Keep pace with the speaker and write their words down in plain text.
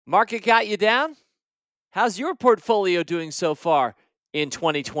Market got you down? How's your portfolio doing so far in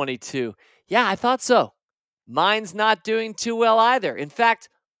 2022? Yeah, I thought so. Mine's not doing too well either. In fact,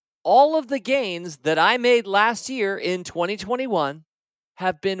 all of the gains that I made last year in 2021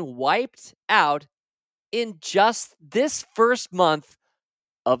 have been wiped out in just this first month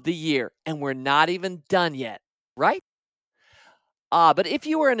of the year, and we're not even done yet, right? But if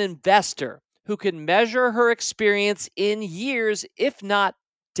you are an investor who can measure her experience in years, if not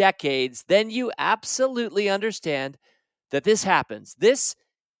decades, then you absolutely understand that this happens. This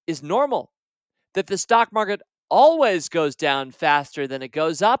is normal, that the stock market always goes down faster than it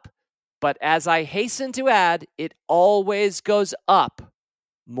goes up. But as I hasten to add, it always goes up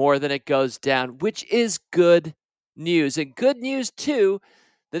more than it goes down, which is good news. And good news, too,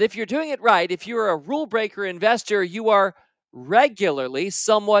 that if you're doing it right, if you're a rule breaker investor, you are regularly,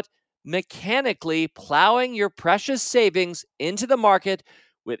 somewhat mechanically plowing your precious savings into the market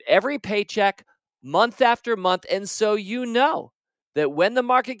with every paycheck, month after month. And so you know that when the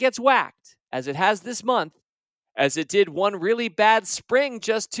market gets whacked, as it has this month, as it did one really bad spring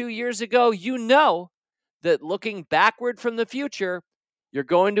just 2 years ago, you know that looking backward from the future, you're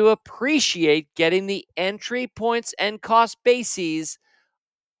going to appreciate getting the entry points and cost bases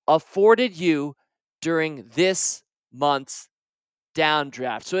afforded you during this month's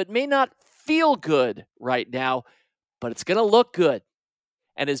downdraft. So it may not feel good right now, but it's going to look good.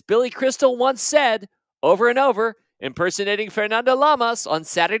 And as Billy Crystal once said over and over, impersonating Fernando Lamas on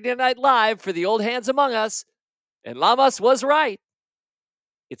Saturday Night Live for the old hands among us, and Lamas was right.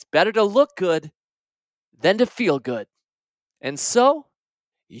 It's better to look good than to feel good. And so,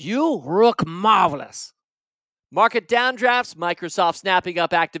 you look marvelous. Market downdrafts, Microsoft snapping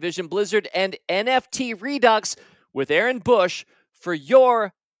up Activision Blizzard, and NFT Redux with Aaron Bush for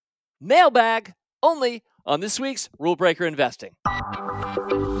your mailbag only on this week's Rule Breaker Investing.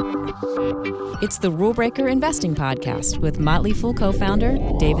 It's the Rule Breaker Investing Podcast with Motley Fool co-founder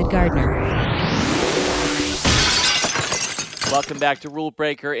David Gardner. Welcome back to Rule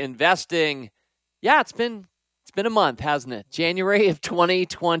Breaker Investing. Yeah, it's been a month, hasn't it? January of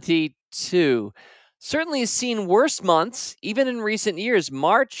 2022. Certainly seen worse months, even in recent years.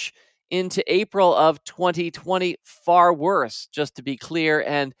 March into April of 2020, far worse, just to be clear.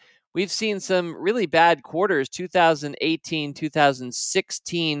 And we've seen some really bad quarters, 2018,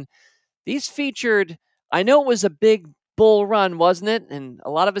 2016. These featured, I know it was a big bull run, wasn't it? And a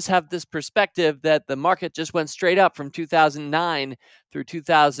lot of us have this perspective that the market just went straight up from 2009 through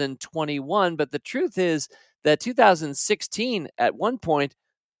 2021. But the truth is that 2016, at one point,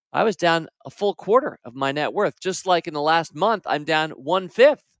 I was down a full quarter of my net worth. Just like in the last month, I'm down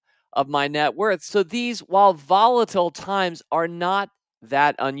 1/5 of my net worth. So these, while volatile times, are not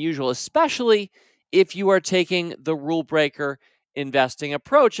that unusual, especially if you are taking the rule breaker investing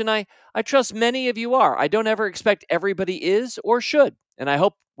approach. And I trust many of you are. I don't ever expect everybody is or should. And I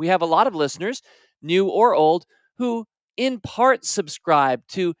hope we have a lot of listeners, new or old, who in part subscribe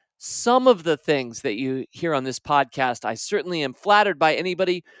to some of the things that you hear on this podcast. I certainly am flattered by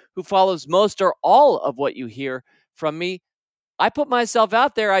anybody who follows most or all of what you hear from me. I put myself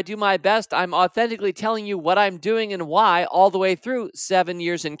out there. I do my best. I'm authentically telling you what I'm doing and why all the way through 7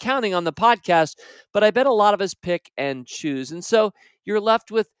 years and counting on the podcast. But I bet a lot of us pick and choose. And so you're left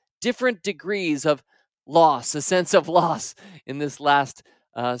with different degrees of loss, a sense of loss in this last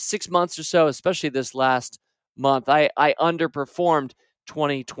 6 months or so, especially this last month. I underperformed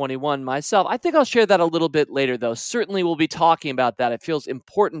 2021 myself. I think I'll share that a little bit later, though. Certainly we'll be talking about that. It feels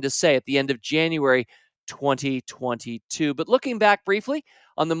important to say at the end of January 2022. But looking back briefly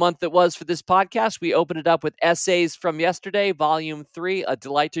on the month that was for this podcast, we opened it up with essays from yesterday, volume 3. A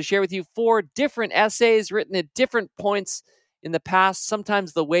delight to share with you 4 different essays written at different points in the past,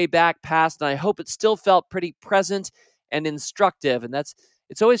 sometimes the way back past, and I hope it still felt pretty present and instructive. And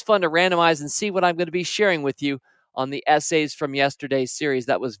it's always fun to randomize and see what I'm going to be sharing with you on the essays from yesterday's series.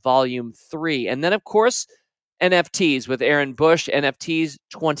 That was volume 3. And then, of course, NFTs with Aaron Bush, NFTs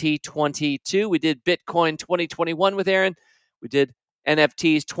 2022. We did Bitcoin 2021 with Aaron. We did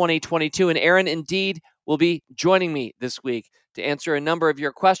NFTs 2022. And Aaron indeed will be joining me this week to answer a number of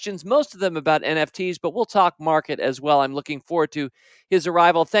your questions, most of them about NFTs, but we'll talk market as well. I'm looking forward to his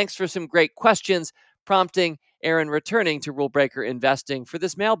arrival. Thanks for some great questions, prompting Aaron returning to Rule Breaker Investing for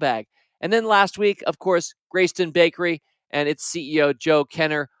this mailbag. And then last week, of course, Greyston Bakery and its CEO, Joe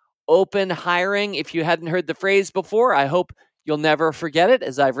Kenner, open hiring. If you hadn't heard the phrase before, I hope you'll never forget it.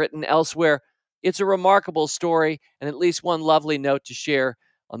 As I've written elsewhere, it's a remarkable story and at least one lovely note to share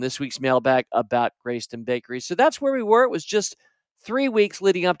on this week's mailbag about Greyston Bakery. So that's where we were. It was just 3 weeks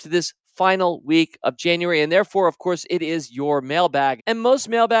leading up to this final week of January, and therefore, of course, it is your mailbag. And most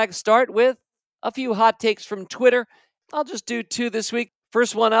mailbags start with a few hot takes from Twitter. I'll just do two this week.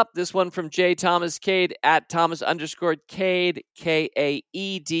 First one up, this one from J. Thomas Cade at Thomas_Cade,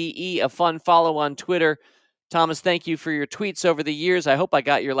 Kaede, a fun follow on Twitter. Thomas, thank you for your tweets over the years. I hope I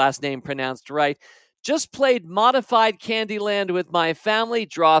got your last name pronounced right. Just played Modified Candyland with my family.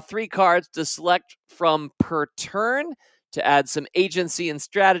 Draw 3 cards to select from per turn to add some agency and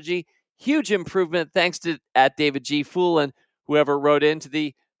strategy. Huge improvement thanks to at David G. Fool and whoever wrote into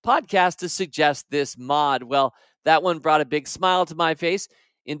the podcast to suggest this mod. Well, that one brought a big smile to my face.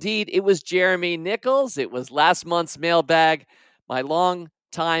 Indeed, it was Jeremy Nichols. It was last month's mailbag, my long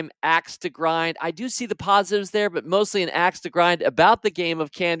time axe to grind. I do see the positives there, but mostly an axe to grind about the game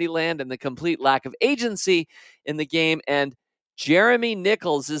of Candyland and the complete lack of agency in the game. And Jeremy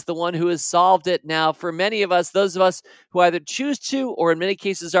Nichols is the one who has solved it. Now, for many of us, those of us who either choose to or in many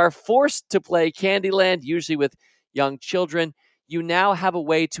cases are forced to play Candyland, usually with young children, you now have a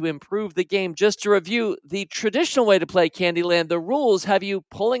way to improve the game. Just to review, the traditional way to play Candyland, the rules have you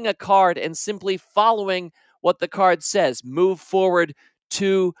pulling a card and simply following what the card says. Move forward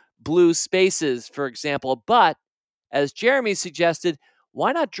 2 blue spaces, for example. But, as Jeremy suggested,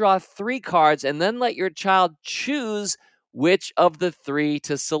 why not draw 3 cards and then let your child choose which of the 3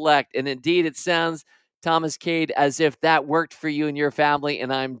 to select? And indeed, it sounds, Thomas Cade, as if that worked for you and your family,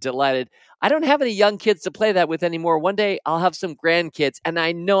 and I'm delighted. I don't have any young kids to play that with anymore. One day I'll have some grandkids, and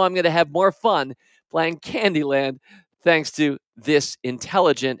I know I'm going to have more fun playing Candyland thanks to this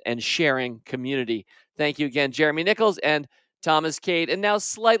intelligent and sharing community. Thank you again, Jeremy Nichols and Thomas Cade. And now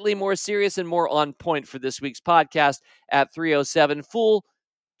slightly more serious and more on point for this week's podcast at 307 Fool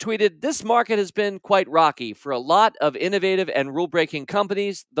tweeted, "This market has been quite rocky for a lot of innovative and rule-breaking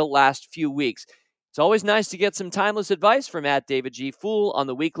companies the last few weeks. It's always nice to get some timeless advice from at David G. Fool on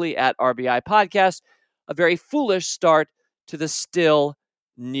the weekly at RBI podcast. A very foolish start to the still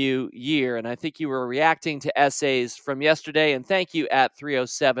new year." And I think you were reacting to essays from yesterday. And thank you at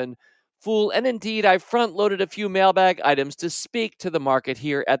 307 Fool. And indeed, I front-loaded a few mailbag items to speak to the market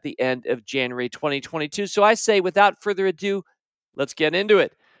here at the end of January 2022. So I say, without further ado, let's get into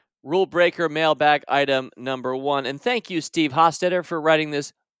it. Rule breaker mailbag item number 1. And thank you, Steve Hostetter, for writing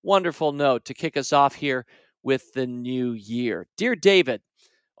this wonderful note to kick us off here with the new year. Dear David,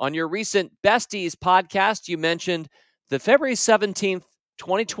 on your recent Besties podcast, you mentioned the February 17th,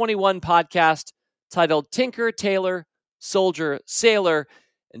 2021 podcast titled Tinker, Tailor, Soldier, Sailor.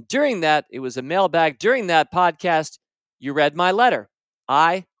 And during that, it was a mailbag. During that podcast, you read my letter.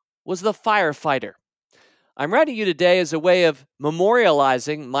 I was the firefighter. I'm writing you today as a way of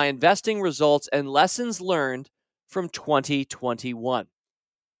memorializing my investing results and lessons learned from 2021.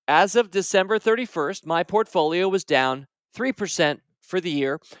 As of December 31st, my portfolio was down 3% for the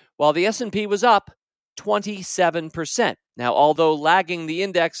year, while the S&P was up 27%. Now, although lagging the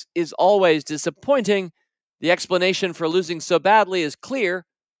index is always disappointing, the explanation for losing so badly is clear,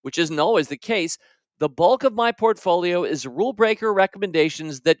 which isn't always the case. The bulk of my portfolio is rule breaker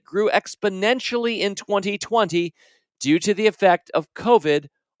recommendations that grew exponentially in 2020 due to the effect of COVID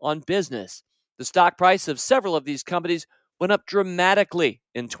on business. The stock price of several of these companies went up dramatically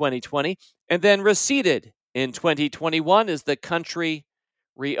in 2020 and then receded in 2021 as the country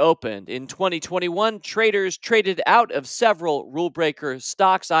reopened. In 2021, traders traded out of several rule breaker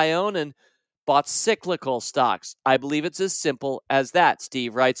stocks I own and bought cyclical stocks. I believe it's as simple as that,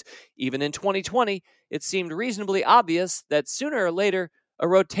 Steve writes. Even in 2020, it seemed reasonably obvious that sooner or later a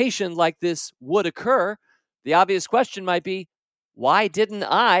rotation like this would occur. The obvious question might be, why didn't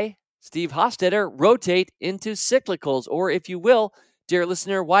I, Steve Hostetter, rotate into cyclicals? Or if you will, dear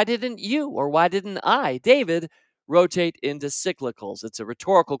listener, why didn't you or why didn't I, David, rotate into cyclicals? It's a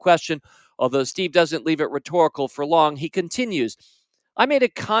rhetorical question, although Steve doesn't leave it rhetorical for long. He continues, I made a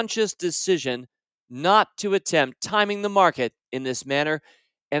conscious decision not to attempt timing the market in this manner,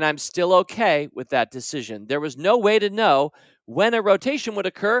 and I'm still okay with that decision. There was no way to know when a rotation would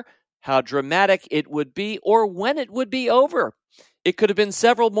occur, how dramatic it would be, or when it would be over. It could have been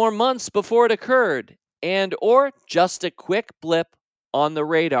several more months before it occurred, or just a quick blip on the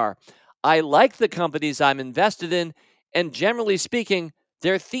radar. I like the companies I'm invested in, and generally speaking,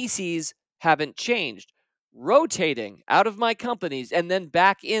 their theses haven't changed. Rotating out of my companies and then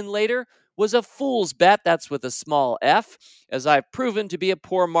back in later was a fool's bet. That's with a small f. As I've proven to be a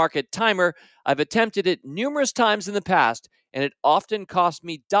poor market timer, I've attempted it numerous times in the past, and it often cost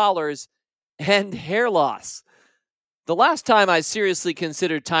me dollars and hair loss. The last time I seriously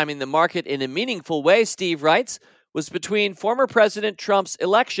considered timing the market in a meaningful way, Steve writes, was between former President Trump's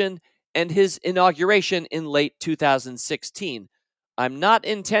election and his inauguration in late 2016. I'm not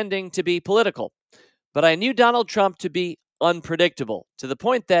intending to be political, but I knew Donald Trump to be unpredictable to the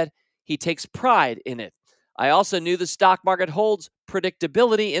point that he takes pride in it. I also knew the stock market holds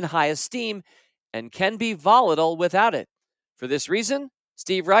predictability in high esteem and can be volatile without it. For this reason,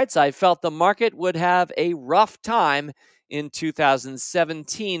 Steve writes, I felt the market would have a rough time in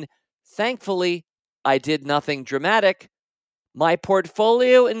 2017. Thankfully, I did nothing dramatic. My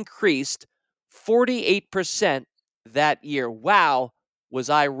portfolio increased 48% that year. Wow, was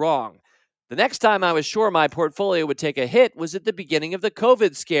I wrong. The next time I was sure my portfolio would take a hit was at the beginning of the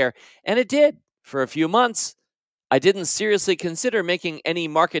COVID scare, and it did for a few months. I didn't seriously consider making any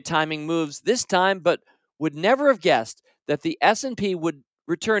market timing moves this time, but would never have guessed that the S&P would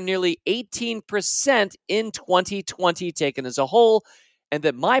return nearly 18% in 2020 taken as a whole, and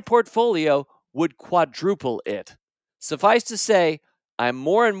that my portfolio would quadruple it. Suffice to say, I'm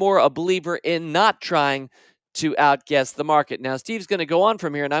more and more a believer in not trying to outguess the market. Now, Steve's going to go on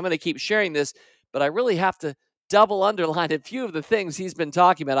from here, and I'm going to keep sharing this, but I really have to double underline a few of the things he's been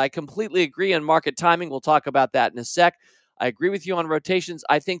talking about. I completely agree on market timing. We'll talk about that in a sec. I agree with you on rotations.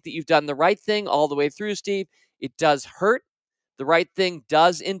 I think that you've done the right thing all the way through, Steve. It does hurt. The right thing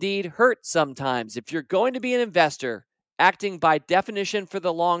does indeed hurt sometimes. If you're going to be an investor, acting by definition for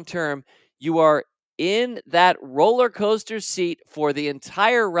the long term, you are in that roller coaster seat for the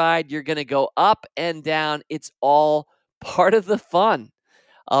entire ride. You're going to go up and down. It's all part of the fun.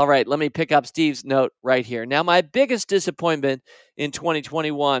 All right, let me pick up Steve's note right here. Now, my biggest disappointment in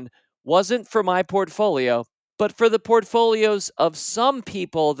 2021 wasn't for my portfolio, but for the portfolios of some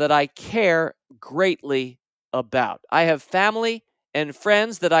people that I care greatly about. I have family and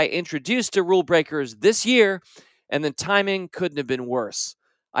friends that I introduced to Rule Breakers this year, and the timing couldn't have been worse.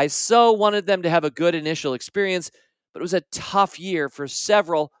 I so wanted them to have a good initial experience, but it was a tough year for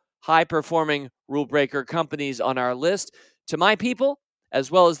several high-performing Rule Breaker companies on our list. To my people, as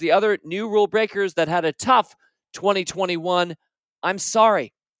well as the other new rule breakers that had a tough 2021, I'm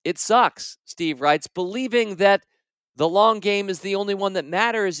sorry. It sucks, Steve writes. Believing that the long game is the only one that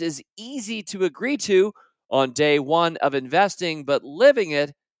matters is easy to agree to on day one of investing, but living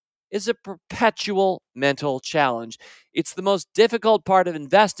it is a perpetual mental challenge. It's the most difficult part of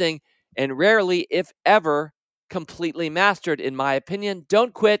investing and rarely, if ever, completely mastered, in my opinion.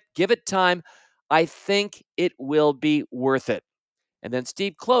 Don't quit. Give it time. I think it will be worth it. And then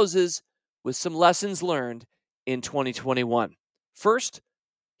Steve closes with some lessons learned in 2021. First,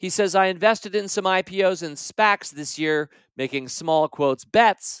 he says, I invested in some IPOs and SPACs this year, making small quotes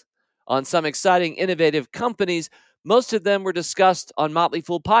bets on some exciting, innovative companies. Most of them were discussed on Motley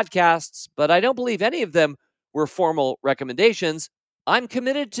Fool podcasts, but I don't believe any of them were formal recommendations. I'm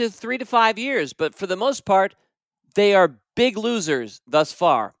committed to 3 to 5 years, but for the most part, they are big losers thus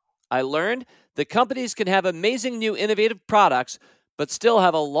far. I learned that companies can have amazing new innovative products, but still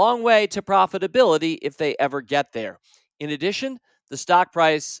have a long way to profitability if they ever get there. In addition, the stock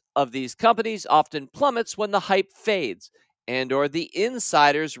price of these companies often plummets when the hype fades and or the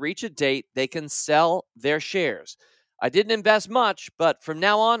insiders reach a date they can sell their shares. I didn't invest much, but from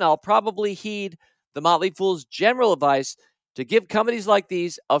now on, I'll probably heed the Motley Fool's general advice to give companies like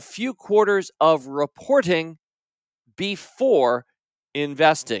these a few quarters of reporting before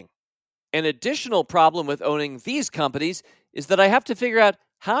investing. An additional problem with owning these companies is that I have to figure out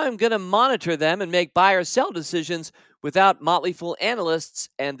how I'm going to monitor them and make buy or sell decisions without Motley Fool analysts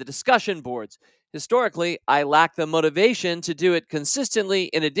and the discussion boards. Historically, I lack the motivation to do it consistently,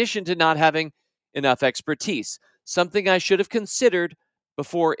 in addition to not having enough expertise, something I should have considered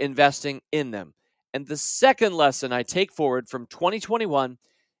before investing in them. And the second lesson I take forward from 2021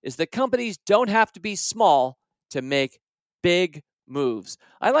 is that companies don't have to be small to make big moves.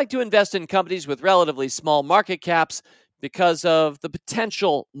 I like to invest in companies with relatively small market caps because of the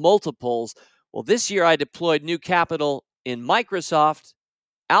potential multiples. Well, this year I deployed new capital in Microsoft,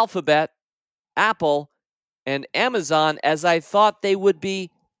 Alphabet, Apple, and Amazon as I thought they would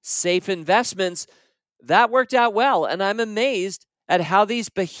be safe investments. That worked out well, and I'm amazed at how these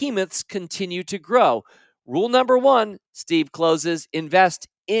behemoths continue to grow. Rule number 1, Steve closes, invest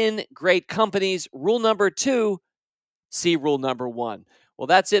in great companies. Rule number 2, see rule number 1. Well,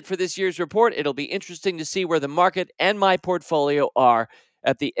 that's it for this year's report. It'll be interesting to see where the market and my portfolio are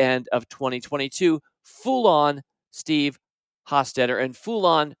at the end of 2022. Fool on, Steve Hostetter. And fool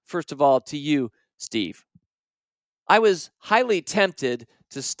on, first of all, to you, Steve. I was highly tempted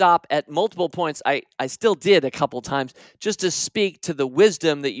to stop at multiple points. I still did a couple times just to speak to the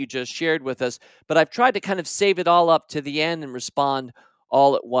wisdom that you just shared with us. But I've tried to kind of save it all up to the end and respond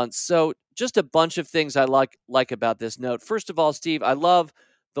all at once. So just a bunch of things I like about this note. First of all, Steve, I love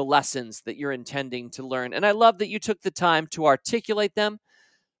the lessons that you're intending to learn. And I love that you took the time to articulate them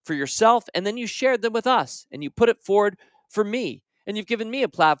for yourself, and then you shared them with us, and you put it forward for me. And you've given me a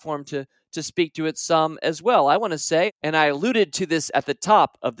platform to speak to it some as well. I want to say, and I alluded to this at the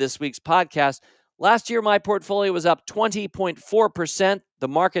top of this week's podcast, last year my portfolio was up 20.4%. The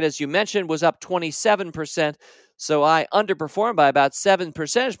market, as you mentioned, was up 27%. So I underperformed by about 7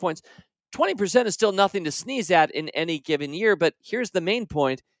 percentage points. 20% is still nothing to sneeze at in any given year, but here's the main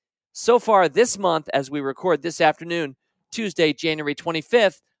point. So far this month, as we record this afternoon, Tuesday, January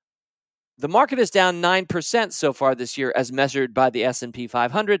 25th, the market is down 9% so far this year as measured by the S&P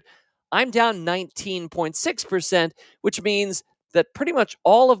 500. I'm down 19.6%, which means that pretty much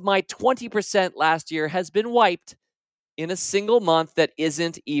all of my 20% last year has been wiped in a single month that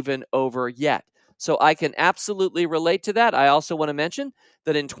isn't even over yet. So I can absolutely relate to that. I also want to mention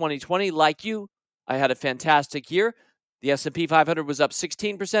that in 2020, like you, I had a fantastic year. The S&P 500 was up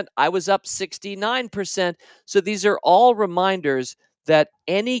 16%. I was up 69%. So these are all reminders that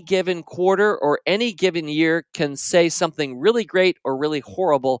any given quarter or any given year can say something really great or really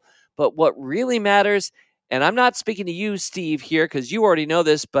horrible. But what really matters, and I'm not speaking to you, Steve, here, because you already know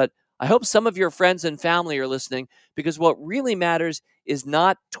this, but I hope some of your friends and family are listening, because what really matters is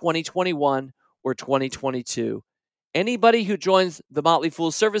not 2021 or 2022. Anybody who joins the Motley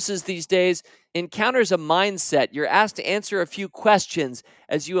Fool services these days encounters a mindset. You're asked to answer a few questions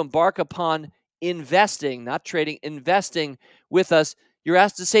as you embark upon investing, not trading, investing with us. You're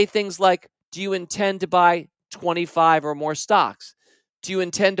asked to say things like, do you intend to buy 25 or more stocks? Do you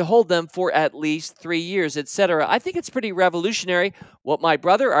intend to hold them for at least 3 years, etc.? I think it's pretty revolutionary what my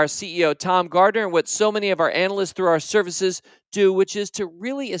brother, our CEO, Tom Gardner, and what so many of our analysts through our services do, which is to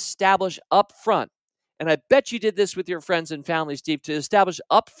really establish upfront, and I bet you did this with your friends and family, Steve, to establish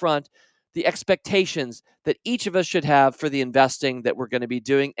upfront the expectations that each of us should have for the investing that we're going to be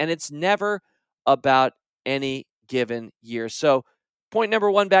doing. And it's never about any given year. So point number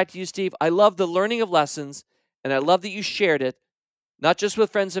one, back to you, Steve. I love the learning of lessons, and I love that you shared it, not just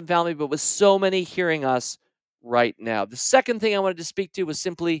with friends and family, but with so many hearing us right now. The second thing I wanted to speak to was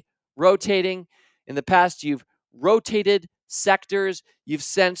simply rotating. In the past, you've rotated sectors. You've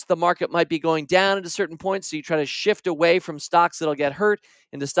sensed the market might be going down at a certain point, so you try to shift away from stocks that'll get hurt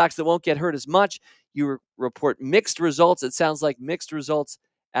into stocks that won't get hurt as much. You report mixed results. It sounds like mixed results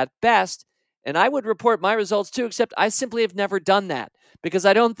at best. And I would report my results too, except I simply have never done that because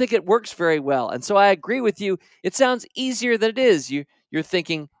I don't think it works very well. And so I agree with you. It sounds easier than it is. You're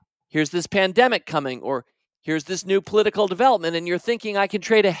thinking, here's this pandemic coming, or here's this new political development, and you're thinking I can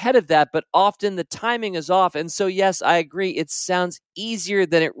trade ahead of that, but often the timing is off. And so, yes, I agree. It sounds easier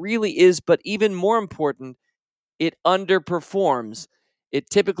than it really is, but even more important, it underperforms. It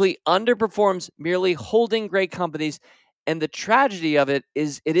typically underperforms merely holding great companies. And the tragedy of it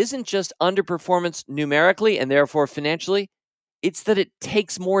is it isn't just underperformance numerically and therefore financially. It's that it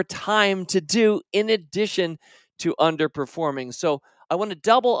takes more time to do in addition to underperforming. So I want to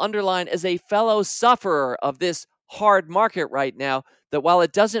double underline, as a fellow sufferer of this hard market right now, that while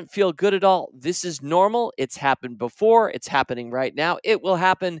it doesn't feel good at all, this is normal. It's happened before. It's happening right now. It will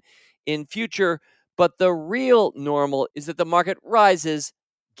happen in future. But the real normal is that the market rises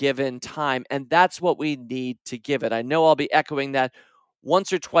given time. And that's what we need to give it. I know I'll be echoing that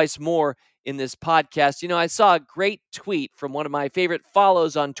once or twice more in this podcast. You know, I saw a great tweet from one of my favorite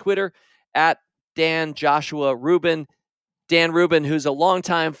follows on Twitter at Dan Joshua Rubin. Dan Rubin, who's a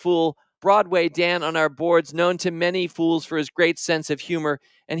longtime fool, Broadway Dan on our boards, known to many fools for his great sense of humor.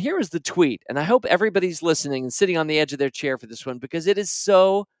 And here is the tweet. And I hope everybody's listening and sitting on the edge of their chair for this one, because it is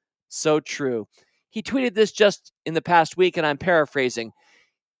so, so true. He tweeted this just in the past week, and I'm paraphrasing.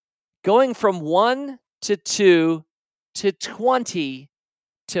 Going from 1 to 2 to 20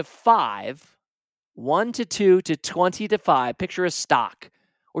 to 5, 1 to 2 to 20 to 5, picture a stock,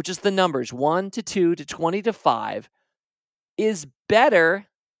 or just the numbers, 1 to 2 to 20 to 5, is better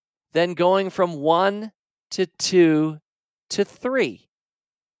than going from 1 to 2 to 3.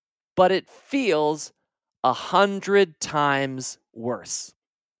 But it feels 100 times worse.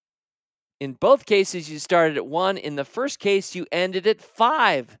 In both cases, you started at 1. In the first case, you ended at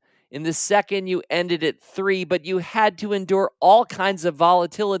 5. In the second, you ended at 3, but you had to endure all kinds of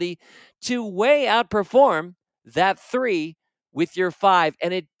volatility to way outperform that 3 with your 5,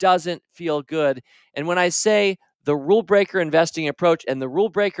 and it doesn't feel good. And when I say the rule breaker investing approach and the rule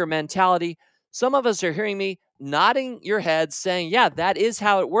breaker mentality, some of us are hearing me nodding your heads saying, yeah, that is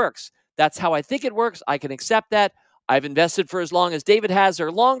how it works. That's how I think it works. I can accept that. I've invested for as long as David has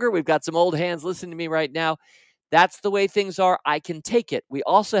or longer. We've got some old hands listening to me right now. That's the way things are. I can take it. We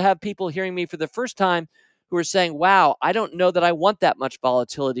also have people hearing me for the first time who are saying, wow, I don't know that I want that much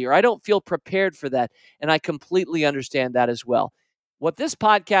volatility, or I don't feel prepared for that. And I completely understand that as well. What this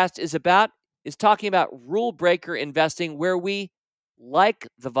podcast is about is talking about rule breaker investing, where we like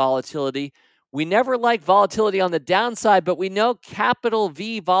the volatility. We never like volatility on the downside, but we know capital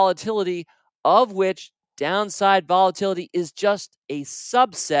V volatility, of which downside volatility is just a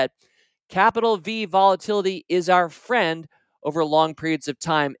subset. Capital V volatility is our friend over long periods of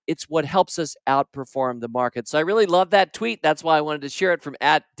time. It's what helps us outperform the market. So I really love that tweet. That's why I wanted to share it from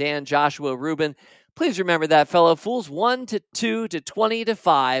 @DanJoshuaRubin. Please remember that, fellow fools. 1 to 2 to 20 to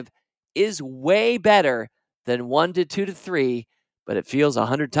 5 is way better than 1 to 2 to 3, but it feels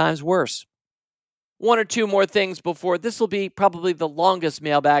 100 times worse. One or two more things before this will be probably the longest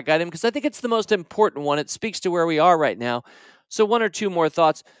mailbag item, because I think it's the most important one. It speaks to where we are right now. So one or two more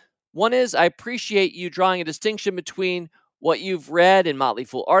thoughts. One is, I appreciate you drawing a distinction between what you've read in Motley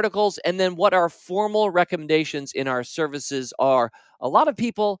Fool articles and then what our formal recommendations in our services are. A lot of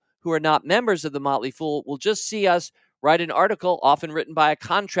people who are not members of the Motley Fool will just see us write an article, often written by a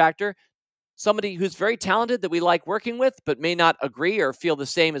contractor, somebody who's very talented that we like working with, but may not agree or feel the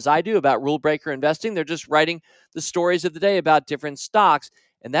same as I do about rule breaker investing. They're just writing the stories of the day about different stocks.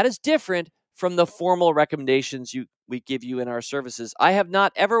 And that is different from the formal recommendations we give you in our services. I have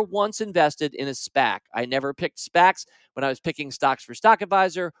not ever once invested in a SPAC. I never picked SPACs when I was picking stocks for Stock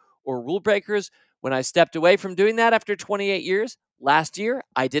Advisor or rule breakers. When I stepped away from doing that after 28 years, last year,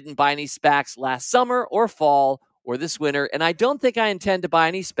 I didn't buy any SPACs last summer or fall or this winter. And I don't think I intend to buy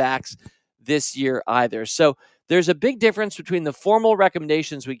any SPACs this year either. So there's a big difference between the formal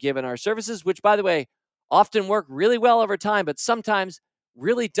recommendations we give in our services, which, by the way, often work really well over time, but sometimes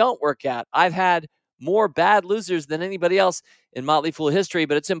really don't work out. I've had more bad losers than anybody else in Motley Fool history,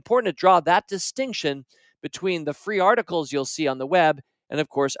 but it's important to draw that distinction between the free articles you'll see on the web and, of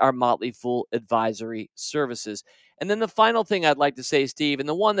course, our Motley Fool advisory services. And then the final thing I'd like to say, Steve, and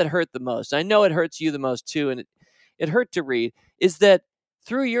the one that hurt the most, I know it hurts you the most too, and it hurt to read, is that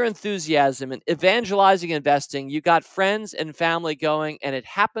through your enthusiasm and evangelizing investing, you got friends and family going, and it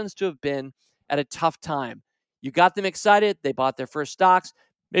happens to have been at a tough time. You got them excited. They bought their first stocks.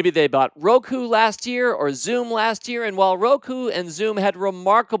 Maybe they bought Roku last year or Zoom last year. And while Roku and Zoom had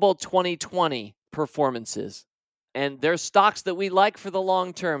remarkable 2020 performances, and they're stocks that we like for the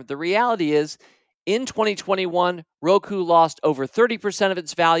long term, the reality is in 2021, Roku lost over 30% of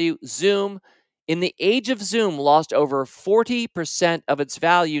its value. Zoom, in the age of Zoom, lost over 40% of its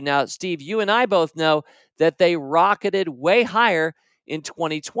value. Now, Steve, you and I both know that they rocketed way higher in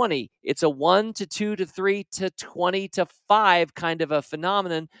 2020. It's a 1 to 2 to 3 to 20 to 5 kind of a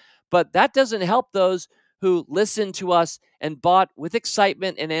phenomenon, but that doesn't help those who listened to us and bought with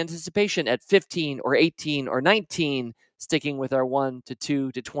excitement and anticipation at 15 or 18 or 19, sticking with our 1 to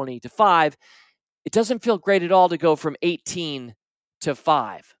 2 to 20 to 5. It doesn't feel great at all to go from 18 to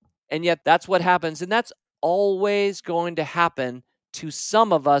 5. And yet that's what happens. And that's always going to happen to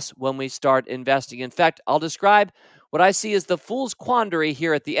some of us when we start investing. In fact, I'll describe what I see as the fool's quandary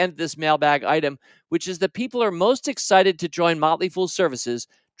here at the end of this mailbag item, which is that people are most excited to join Motley Fool services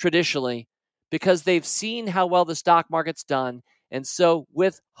traditionally because they've seen how well the stock market's done. And so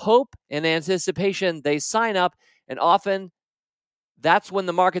with hope and anticipation, they sign up, and often that's when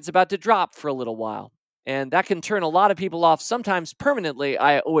the market's about to drop for a little while. And that can turn a lot of people off, sometimes permanently,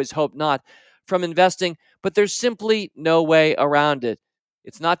 I always hope not, from investing. But there's simply no way around it.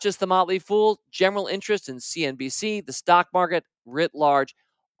 It's not just the Motley Fool. General interest in CNBC, the stock market writ large,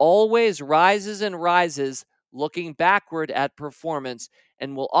 always rises and rises looking backward at performance,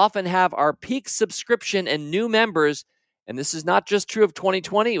 and will often have our peak subscription and new members. And this is not just true of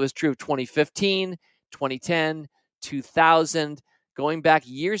 2020. It was true of 2015, 2010, 2000. Going back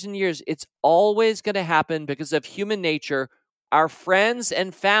years and years, it's always going to happen because of human nature. Our friends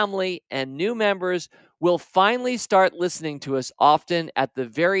and family and new members will finally start listening to us, often at the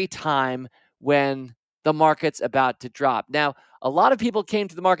very time when the market's about to drop. Now, a lot of people came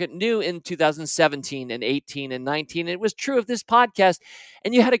to the market new in 2017 and 18 and 19. It was true of this podcast,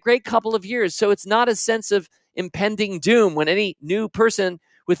 and you had a great couple of years. So it's not a sense of impending doom when any new person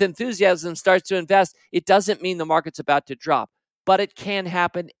with enthusiasm starts to invest. It doesn't mean the market's about to drop. But it can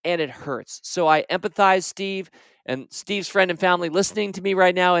happen, and it hurts. So I empathize, Steve, and Steve's friend and family listening to me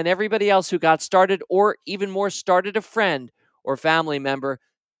right now, and everybody else who got started, or even more, started a friend or family member.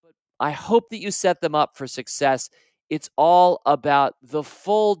 But I hope that you set them up for success. It's all about the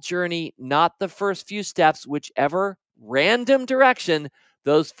full journey, not the first few steps, whichever random direction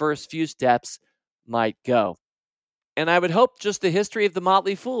those first few steps might go. And I would hope just the history of the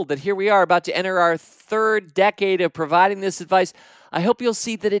Motley Fool, that here we are about to enter our third decade of providing this advice. I hope you'll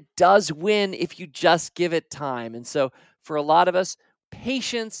see that it does win if you just give it time. And so for a lot of us,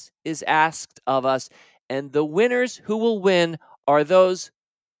 patience is asked of us, and the winners who will win are those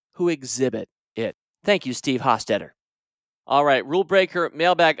who exhibit it. Thank you, Steve Hostetter. All right, Rule Breaker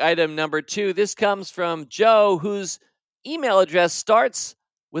mailbag item number 2. This comes from Joe, whose email address starts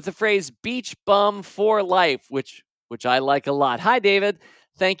with the phrase beach bum for life, which I like a lot. Hi, David.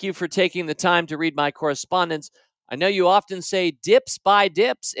 Thank you for taking the time to read my correspondence. I know you often say dips by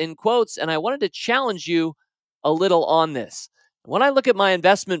dips in quotes, and I wanted to challenge you a little on this. When I look at my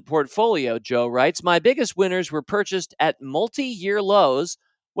investment portfolio, Joe writes, my biggest winners were purchased at multi-year lows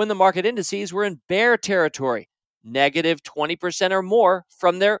when the market indices were in bear territory, negative 20% or more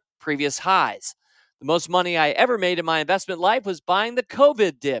from their previous highs. The most money I ever made in my investment life was buying the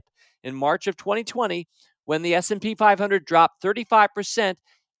COVID dip in March of 2020 when the S&P 500 dropped 35%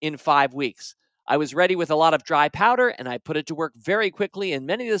 in 5 weeks. I was ready with a lot of dry powder, and I put it to work very quickly, and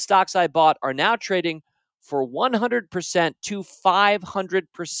many of the stocks I bought are now trading for 100% to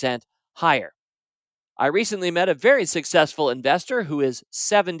 500% higher. I recently met a very successful investor who is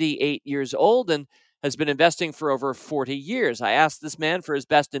 78 years old and has been investing for over 40 years. I asked this man for his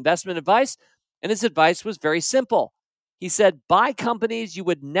best investment advice, and his advice was very simple. He said, buy companies you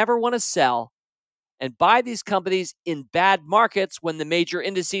would never want to sell, and buy these companies in bad markets when the major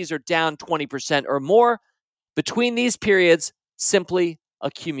indices are down 20% or more. Between these periods, simply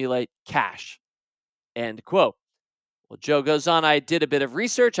accumulate cash. End quote. Well, Joe goes on, I did a bit of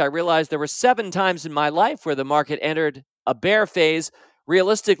research. I realized there were 7 times in my life where the market entered a bear phase.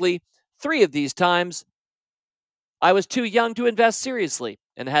 Realistically, 3 of these times, I was too young to invest seriously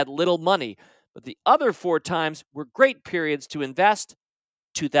and had little money. But the other 4 times were great periods to invest: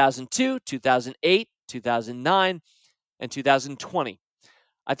 2002, 2008, 2009, and 2020.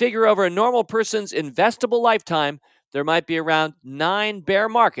 I figure over a normal person's investable lifetime, there might be around 9 bear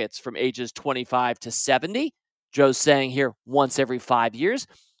markets from ages 25 to 70. Joe's saying here once every 5 years.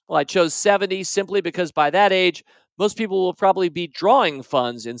 Well, I chose 70 simply because by that age, most people will probably be drawing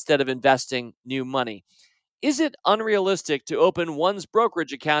funds instead of investing new money. Is it unrealistic to open one's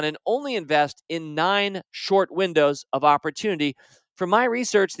brokerage account and only invest in 9 short windows of opportunity? From my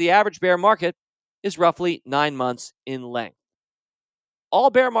research, the average bear market is roughly 9 months in length. All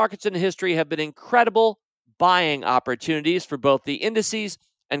bear markets in history have been incredible buying opportunities for both the indices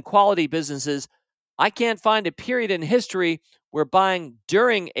and quality businesses. I can't find a period in history where buying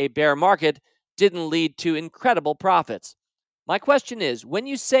during a bear market didn't lead to incredible profits. My question is, when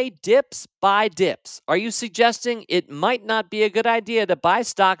you say dips, buy dips, are you suggesting it might not be a good idea to buy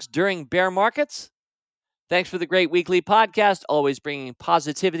stocks during bear markets? Thanks for the great weekly podcast, always bringing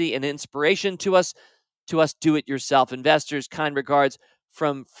positivity and inspiration to us do-it-yourself investors. Kind regards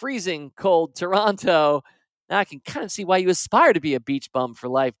from freezing cold Toronto. Now I can kind of see why you aspire to be a beach bum for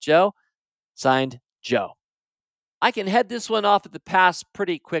life, Joe. Signed, Joe. I can head this one off at the pass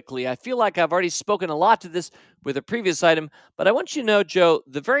pretty quickly. I feel like I've already spoken a lot to this with a previous item, but I want you to know, Joe,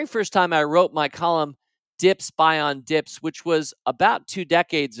 the very first time I wrote my column, Dips Buy on Dips, which was about 2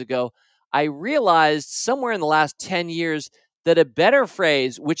 decades ago, I realized somewhere in the last 10 years that a better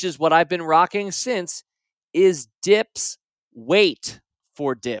phrase, which is what I've been rocking since, is dips wait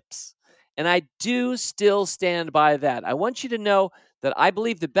for dips. And I do still stand by that. I want you to know that I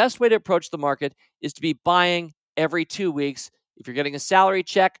believe the best way to approach the market is to be buying every 2 weeks. If you're getting a salary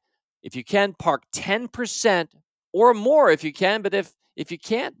check, if you can, park 10% or more if you can. But if you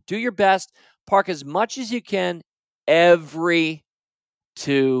can't, do your best. Park as much as you can every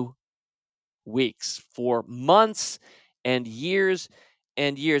 2 weeks for months and years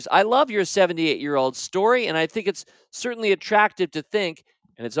and years. I love your 78-year-old story, and I think it's certainly attractive to think,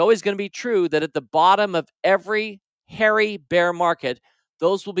 and it's always going to be true, that at the bottom of every hairy bear market,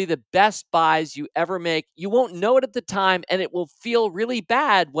 those will be the best buys you ever make. You won't know it at the time, and it will feel really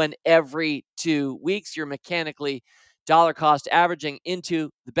bad when every 2 weeks you're mechanically dollar cost averaging into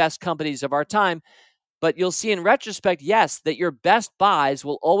the best companies of our time. But you'll see in retrospect, yes, that your best buys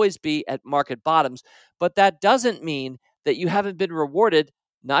will always be at market bottoms. But that doesn't mean that you haven't been rewarded,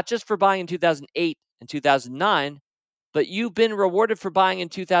 not just for buying in 2008 and 2009, but you've been rewarded for buying in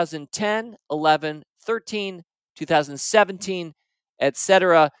 2010, 11, 13, 2017,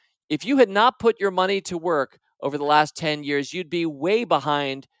 etc. If you had not put your money to work over the last 10 years, you'd be way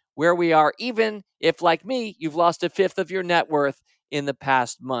behind where we are, even if, like me, you've lost a fifth of your net worth in the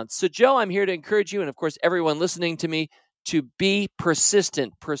past month. So, Joe, I'm here to encourage you, and of course, everyone listening to me, to be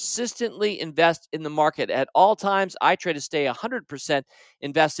persistent. Persistently invest in the market at all times. I try to stay 100%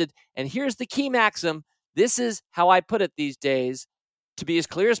 invested. And here's the key maxim. This is how I put it these days, to be as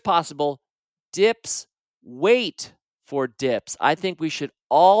clear as possible. Dips wait for dips. I think we should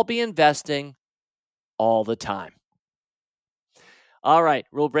all be investing all the time. All right,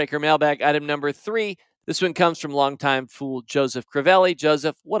 Rule Breaker Mailbag item number 3. This one comes from longtime fool Joseph Crivelli.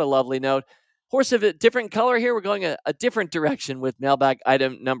 Joseph, what a lovely note. Horse of a different color here. We're going a different direction with mailbag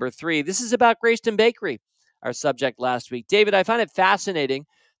item number 3. This is about Greyston Bakery, our subject last week. David, I find it fascinating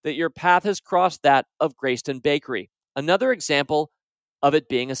that your path has crossed that of Greyston Bakery. Another example of it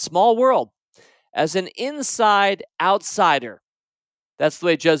being a small world. As an inside outsider, that's the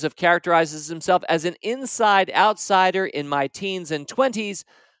way Joseph characterizes himself. As an inside outsider in my teens and 20s,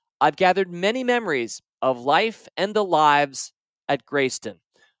 I've gathered many memories of life and the lives at Greyston.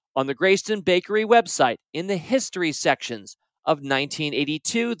 On the Greyston Bakery website, in the history sections of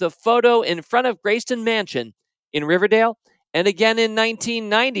 1982, the photo in front of Greyston Mansion in Riverdale, and again in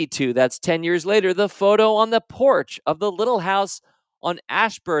 1992, that's 10 years later, the photo on the porch of the little house on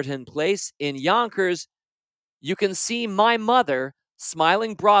Ashburton Place in Yonkers, you can see my mother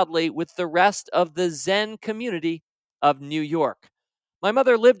smiling broadly with the rest of the Zen community of New York. My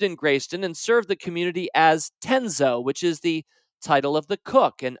mother lived in Greyston and served the community as Tenzo, which is the title of the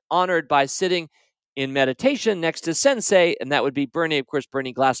cook, and honored by sitting in meditation next to Sensei, and that would be Bernie, of course,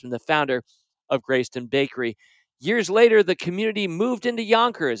 Bernie Glassman, the founder of Greyston Bakery. Years later, the community moved into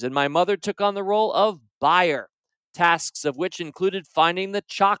Yonkers, and my mother took on the role of buyer, tasks of which included finding the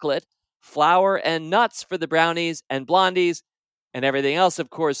chocolate, flour, and nuts for the brownies and blondies, and everything else, of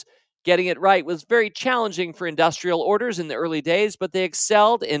course. Getting it right was very challenging for industrial orders in the early days, but they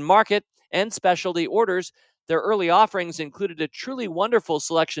excelled in market and specialty orders. Their early offerings included a truly wonderful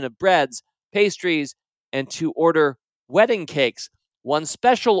selection of breads, pastries, and to-order wedding cakes. One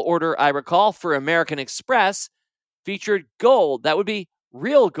special order, I recall, for American Express featured gold. That would be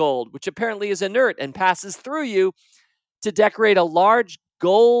real gold, which apparently is inert and passes through you, to decorate a large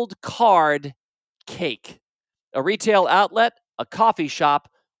gold card cake. A retail outlet, a coffee shop,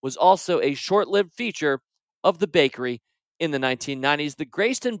 was also a short-lived feature of the bakery in the 1990s. The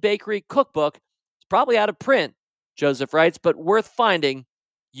Greyston Bakery cookbook is probably out of print, Joseph writes, but worth finding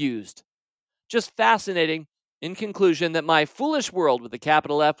used. Just fascinating, in conclusion, that my foolish world with a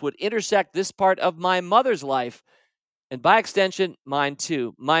capital F would intersect this part of my mother's life, and by extension, mine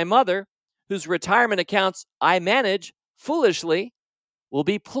too. My mother, whose retirement accounts I manage foolishly, will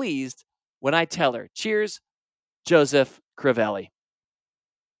be pleased when I tell her. Cheers, Joseph Crivelli.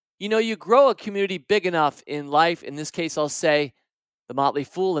 You know, you grow a community big enough in life, in this case, I'll say the Motley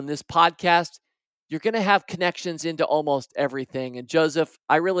Fool in this podcast, you're going to have connections into almost everything. And Joseph,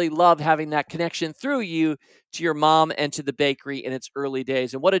 I really love having that connection through you to your mom and to the bakery in its early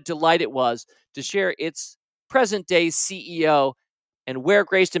days. And what a delight it was to share its present day CEO and where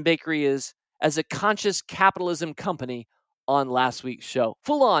Greyston Bakery is as a conscious capitalism company on last week's show.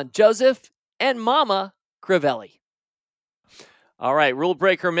 Full on, Joseph and Mama Crivelli. All right, Rule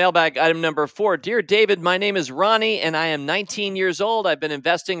Breaker Mailbag item number 4. Dear David, my name is Ronnie, and I am 19 years old. I've been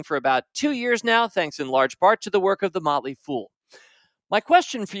investing for about 2 years now, thanks in large part to the work of the Motley Fool. My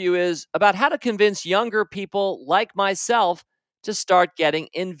question for you is about how to convince younger people like myself to start getting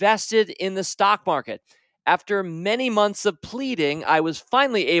invested in the stock market. After many months of pleading, I was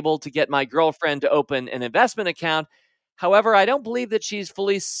finally able to get my girlfriend to open an investment account. However, I don't believe that she's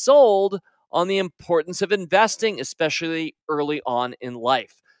fully sold on the importance of investing, especially early on in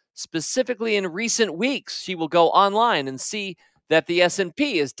life. Specifically in recent weeks, she will go online and see that the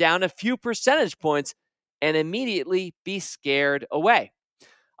S&P is down a few percentage points and immediately be scared away.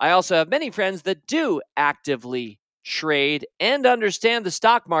 I also have many friends that do actively trade and understand the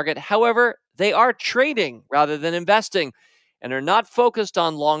stock market. However, they are trading rather than investing and are not focused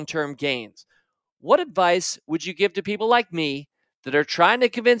on long-term gains. What advice would you give to people like me that are trying to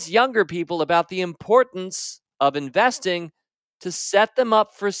convince younger people about the importance of investing to set them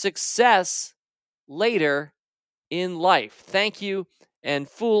up for success later in life? Thank you, and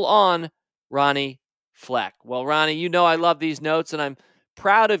fool on, Ronnie Fleck. Well, Ronnie, you know I love these notes, and I'm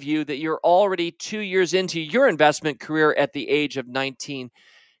proud of you that you're already 2 years into your investment career at the age of 19.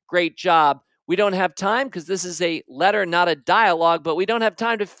 Great job. We don't have time because this is a letter, not a dialogue, but we don't have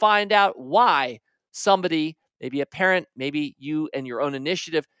time to find out why somebody, maybe a parent, maybe you and your own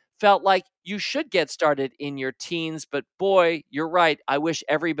initiative, felt like you should get started in your teens. But boy, you're right. I wish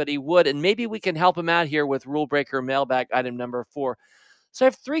everybody would. And maybe we can help them out here with Rule Breaker Mailbag item number 4. So I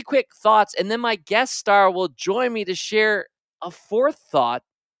have 3 quick thoughts, and then my guest star will join me to share a 4th thought.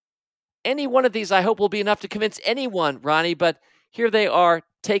 Any one of these, I hope, will be enough to convince anyone, Ronnie, but here they are,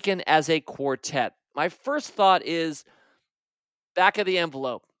 taken as a quartet. My first thought is back of the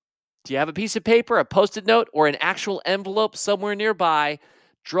envelope. Do you have a piece of paper, a Post-it note, or an actual envelope somewhere nearby?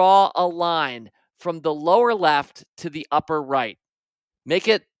 Draw a line from the lower left to the upper right. Make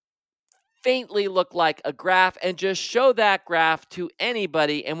it faintly look like a graph and just show that graph to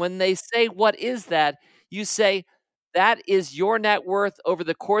anybody. And when they say, "What is that?" you say, "That is your net worth over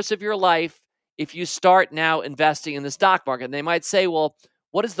the course of your life if you start now investing in the stock market." And they might say, "Well,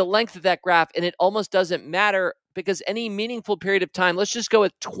 what is the length of that graph?" And it almost doesn't matter because any meaningful period of time, let's just go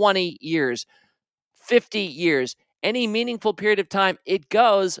with 20 years, 50 years, any meaningful period of time, it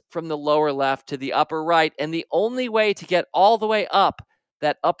goes from the lower left to the upper right. And the only way to get all the way up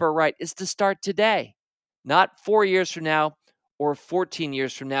that upper right is to start today, not 4 years from now or 14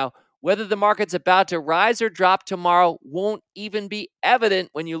 years from now. Whether the market's about to rise or drop tomorrow won't even be evident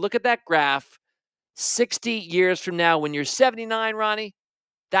when you look at that graph 60 years from now. When you're 79, Ronnie,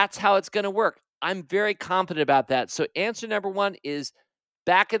 that's how it's going to work. I'm very confident about that. So answer number one is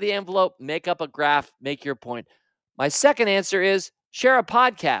back of the envelope, make up a graph, make your point. My second answer is share a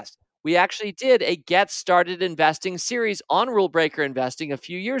podcast. We actually did a Get Started Investing series on Rule Breaker Investing a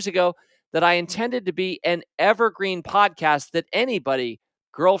few years ago that I intended to be an evergreen podcast that anybody,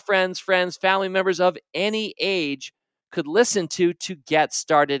 girlfriends, friends, family members of any age, could listen to get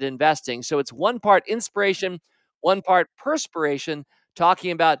started investing. So it's one part inspiration, one part perspiration,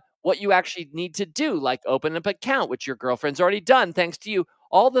 talking about what you actually need to do, like open up an account, which your girlfriend's already done, thanks to you.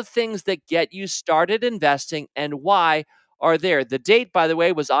 All the things that get you started investing and why are there. The date, by the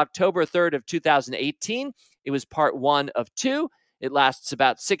way, was October 3rd of 2018. It was part 1 of 2. It lasts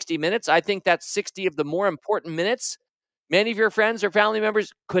about 60 minutes. I think that's 60 of the more important minutes many of your friends or family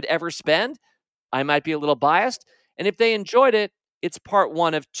members could ever spend. I might be a little biased. And if they enjoyed it, it's part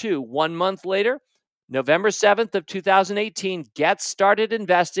 1 of 2. 1 month later, November 7th of 2018, Get Started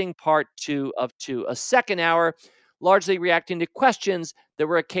Investing, part 2 of 2. A second hour, largely reacting to questions that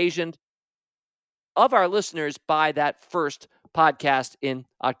were occasioned of our listeners by that first podcast in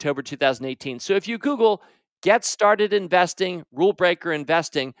October 2018. So if you Google Get Started Investing, Rule Breaker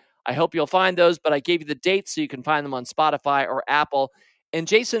Investing, I hope you'll find those, but I gave you the dates so you can find them on Spotify or Apple. And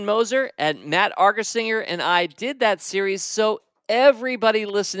Jason Moser and Matt Argersinger and I did that series so everybody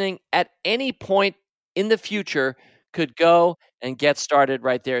listening at any point in the future could go and get started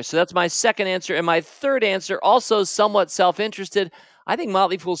right there. So that's my second answer. And my third answer, also somewhat self-interested, I think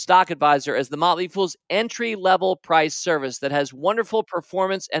Motley Fool Stock Advisor is the Motley Fool's entry-level price service that has wonderful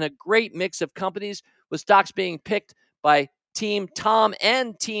performance and a great mix of companies with stocks being picked by Team Tom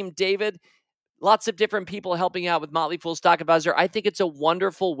and Team David. Lots of different people helping out with Motley Fool Stock Advisor. I think it's a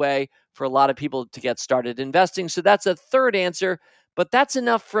wonderful way for a lot of people to get started investing. So that's a third answer, but that's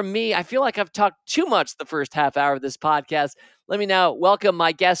enough from me. I feel like I've talked too much the first half hour of this podcast. Let me now welcome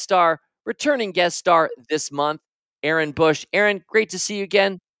my guest star, returning guest star this month, Aaron Bush. Aaron, great to see you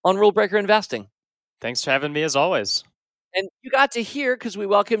again on Rule Breaker Investing. Thanks for having me as always. And you got to hear, because we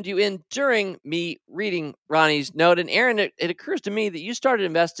welcomed you in during me reading Ronnie's note. And Aaron, it occurs to me that you started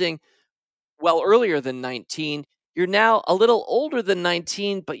investing well earlier than 19. You're now a little older than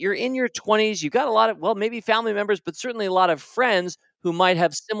 19, but you're in your 20s. You've got a lot of, well, maybe family members, but certainly a lot of friends who might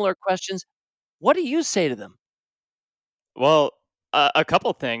have similar questions. What do you say to them? Well, a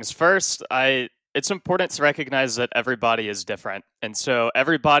couple things. First, it's important to recognize that everybody is different. And so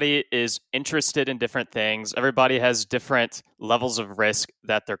everybody is interested in different things. Everybody has different levels of risk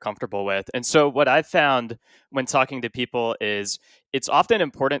that they're comfortable with. And so what I've found when talking to people is it's often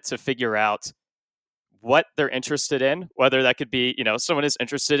important to figure out what they're interested in, whether that could be, someone is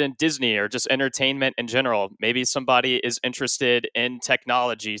interested in Disney or just entertainment in general. Maybe somebody is interested in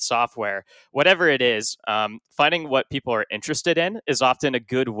technology, software, whatever it is. Finding what people are interested in is often a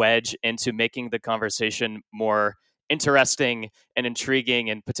good wedge into making the conversation more interesting and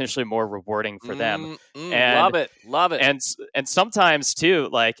intriguing and potentially more rewarding for them. Love it. And sometimes too,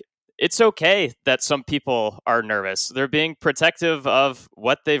 it's okay that some people are nervous. They're being protective of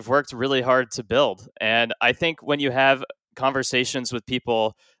what they've worked really hard to build. And I think when you have conversations with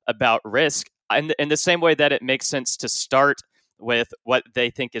people about risk, in the same way that it makes sense to start with what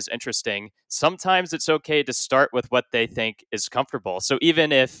they think is interesting, sometimes it's okay to start with what they think is comfortable. So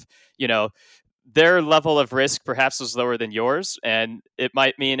even if, their level of risk perhaps is lower than yours, and it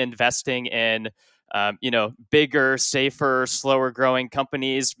might mean investing in bigger, safer, slower growing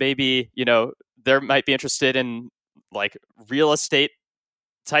companies. Maybe, they might be interested in real estate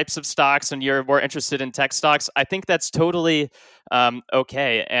types of stocks and you're more interested in tech stocks. I think that's totally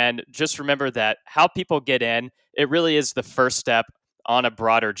okay. And just remember that how people get in, it really is the first step on a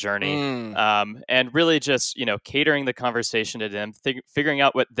broader journey. And really just, catering the conversation to them, figuring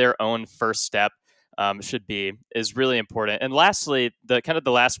out what their own first step should be is really important. And lastly, the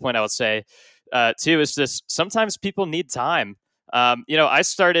last point I would say, too, is this: sometimes people need time. I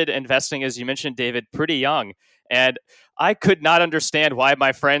started investing, as you mentioned, David, pretty young. And I could not understand why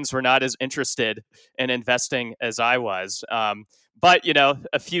my friends were not as interested in investing as I was. But,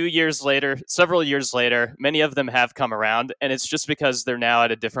 a few years later, several years later, many of them have come around. And it's just because they're now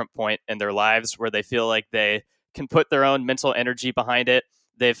at a different point in their lives where they feel like they can put their own mental energy behind it.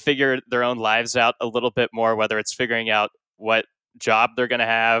 They've figured their own lives out a little bit more, whether it's figuring out what job they're going to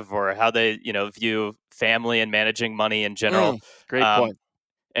have or how they, view family and managing money in general. Great point.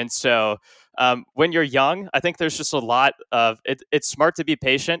 And so when you're young, I think there's just a lot of it. It's smart to be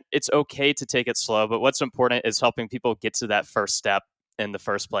patient. It's okay to take it slow. But what's important is helping people get to that first step in the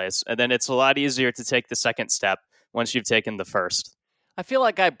first place. And then it's a lot easier to take the second step once you've taken the first. I feel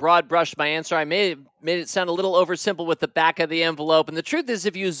like I broad brushed my answer. I made it sound a little oversimple with the back of the envelope. And the truth is,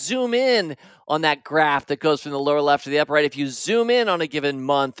 if you zoom in on that graph that goes from the lower left to the upper right, if you zoom in on a given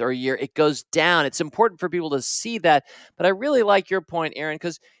month or year, it goes down. It's important for people to see that. But I really like your point, Aaron,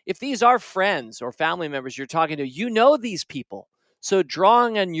 because if these are friends or family members you're talking to, you know these people. So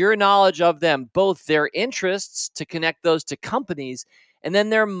drawing on your knowledge of them, both their interests to connect those to companies and then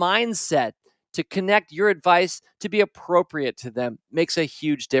their mindset to connect your advice to be appropriate to them makes a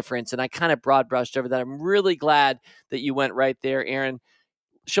huge difference. And I kind of broad brushed over that. I'm really glad that you went right there, Aaron.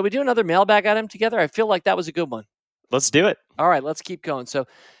 Shall we do another mailbag item together? I feel like that was a good one. Let's do it. All right, let's keep going. So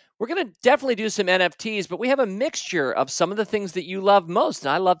we're going to definitely do some NFTs, but we have a mixture of some of the things that you love most.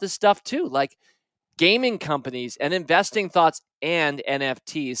 And I love this stuff too, like gaming companies and investing thoughts and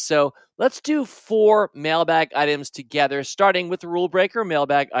NFTs. So let's do 4 mailbag items together, starting with the rule breaker,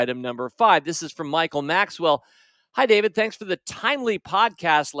 mailbag item number 5. This is from Michael Maxwell. Hi, David. Thanks for the timely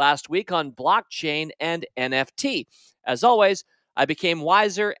podcast last week on blockchain and NFT. As always, I became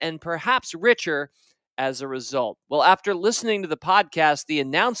wiser and perhaps richer as a result. Well, after listening to the podcast, the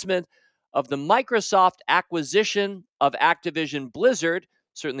announcement of the Microsoft acquisition of Activision Blizzard,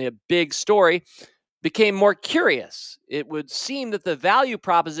 certainly a big story, became more curious. It would seem that the value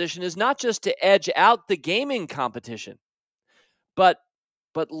proposition is not just to edge out the gaming competition, but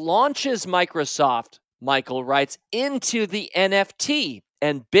launches Microsoft, Michael writes, into the NFT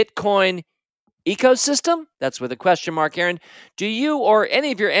and Bitcoin ecosystem? That's with a question mark, Aaron. Do you or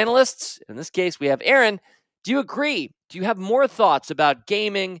any of your analysts, in this case we have Aaron, do you agree? Do you have more thoughts about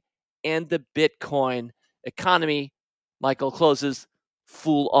gaming and the Bitcoin economy? Michael closes,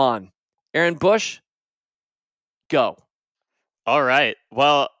 full on. Aaron Bush, go. All right.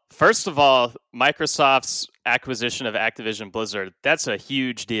 Well, first of all, Microsoft's acquisition of Activision Blizzard, that's a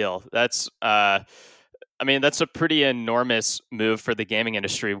huge deal. That's a pretty enormous move for the gaming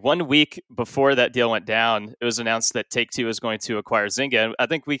industry. 1 week before that deal went down, it was announced that Take-Two was going to acquire Zynga. And I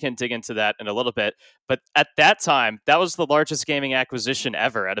think we can dig into that in a little bit. But at that time, that was the largest gaming acquisition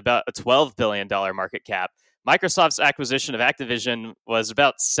ever at about a $12 billion market cap. Microsoft's acquisition of Activision was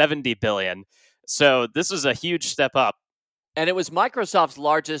about $70 billion. So this is a huge step up. And it was Microsoft's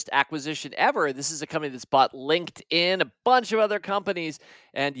largest acquisition ever. This is a company that's bought LinkedIn, a bunch of other companies.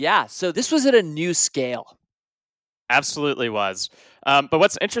 And yeah, so this was at a new scale. Absolutely was. But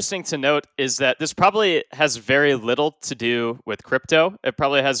what's interesting to note is that this probably has very little to do with crypto. It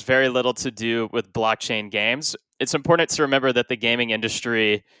probably has very little to do with blockchain games. It's important to remember that the gaming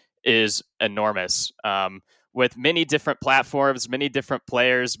industry is enormous. With many different platforms, many different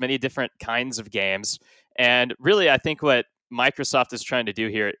players, many different kinds of games. And really, I think what Microsoft is trying to do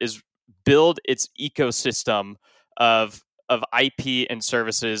here is build its ecosystem of IP and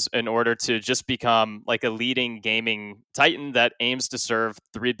services in order to just become like a leading gaming titan that aims to serve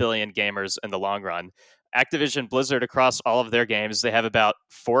 3 billion gamers in the long run. Activision Blizzard, across all of their games, they have about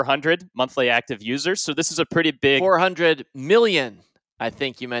 400 monthly active users. So this is a pretty big... 400 million, I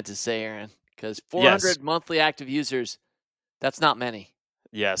think you meant to say, Aaron. Because 400 monthly active users, that's not many.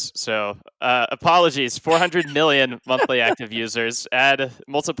 Yes. So apologies, 400 million monthly active users,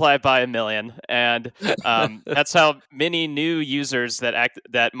 multiply by a million. And that's how many new users that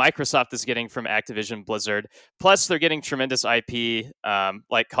Microsoft is getting from Activision Blizzard. Plus, they're getting tremendous IP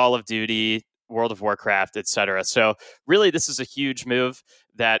like Call of Duty, World of Warcraft, etc. So really, this is a huge move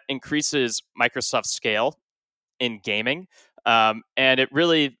that increases Microsoft's scale in gaming. And it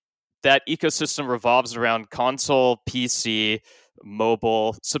really... that ecosystem revolves around console, PC,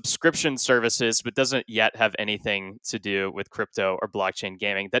 mobile, subscription services, but doesn't yet have anything to do with crypto or blockchain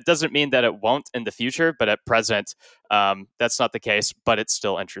gaming. That doesn't mean that it won't in the future, but at present, that's not the case, but it's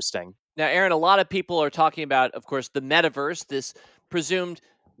still interesting. Now, Aaron, a lot of people are talking about, of course, the metaverse, this presumed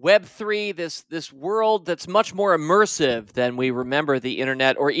Web3, this world that's much more immersive than we remember the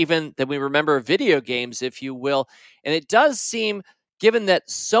internet, or even than we remember video games, if you will. And it does seem, given that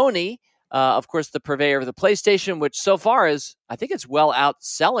Sony Of course, the purveyor of the PlayStation, which so far is, I think it's well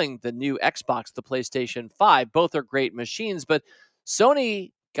outselling the new Xbox, the PlayStation 5. Both are great machines, but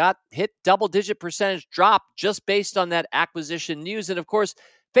Sony got hit double-digit percentage drop just based on that acquisition news. And of course,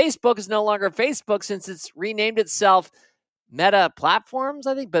 Facebook is no longer Facebook since it's renamed itself Meta Platforms,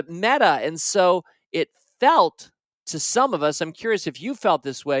 I think, but Meta. And so it felt to some of us, I'm curious if you felt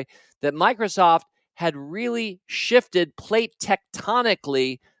this way, that Microsoft had really shifted plate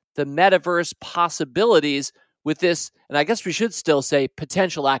tectonically the metaverse possibilities with this, and I guess we should still say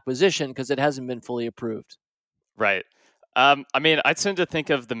potential acquisition because it hasn't been fully approved. Right. I mean, I tend to think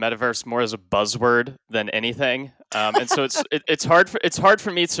of the metaverse more as a buzzword than anything, and so it's hard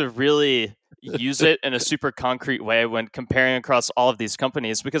for me to really use it in a super concrete way when comparing across all of these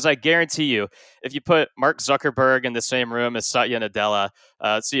companies, because I guarantee you, if you put Mark Zuckerberg in the same room as Satya Nadella,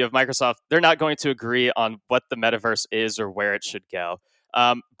 CEO of Microsoft, they're not going to agree on what the metaverse is or where it should go.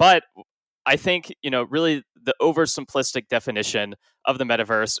 But I think, really the oversimplistic definition of the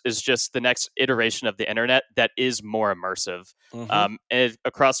metaverse is just the next iteration of the internet that is more immersive, and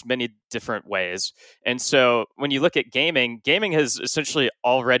across many different ways. And so when you look at gaming has essentially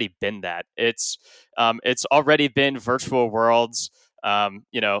already been that. It's already been virtual worlds,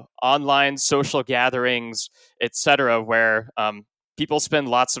 online social gatherings, etc., where people spend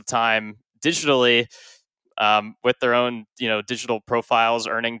lots of time digitally, with their own, digital profiles,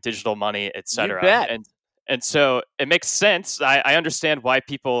 earning digital money, etc. And so it makes sense. I understand why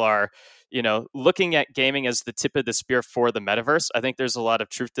people are, looking at gaming as the tip of the spear for the metaverse. I think there's a lot of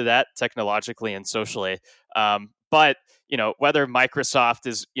truth to that technologically and socially. But whether Microsoft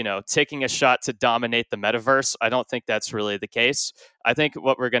is, taking a shot to dominate the metaverse, I don't think that's really the case. I think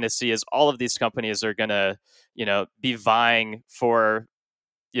what we're going to see is all of these companies are going to, be vying for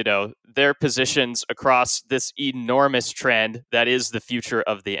their positions across this enormous trend that is the future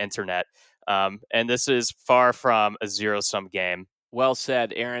of the internet. And this is far from a zero-sum game. Well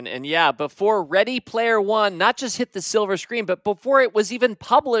said, Aaron. And yeah, before Ready Player One not just hit the silver screen, but before it was even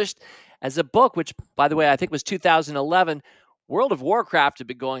published as a book, which, by the way, I think was 2011, World of Warcraft had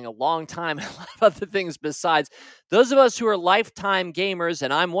been going a long time, and a lot of other things besides. Those of us who are lifetime gamers,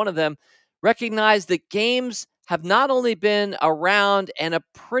 and I'm one of them, recognize that games have not only been around and a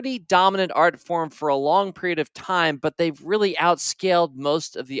pretty dominant art form for a long period of time, but they've really outscaled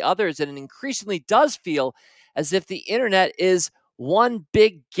most of the others. And it increasingly does feel as if the internet is one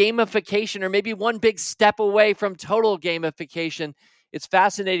big gamification, or maybe one big step away from total gamification. It's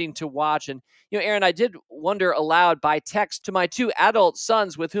fascinating to watch. And, Aaron, I did wonder aloud by text to my two adult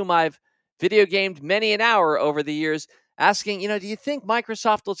sons with whom I've video gamed many an hour over the years, asking, do you think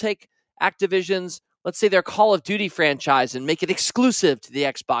Microsoft will take Activision's, let's say, their Call of Duty franchise and make it exclusive to the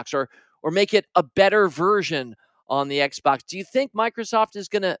Xbox, or make it a better version on the Xbox? Do you think Microsoft is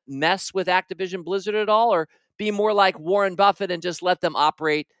going to mess with Activision Blizzard at all, or be more like Warren Buffett and just let them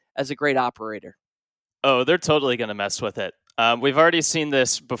operate as a great operator? Oh, they're totally going to mess with it. We've already seen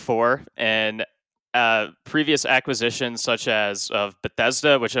this before, and previous acquisitions such as of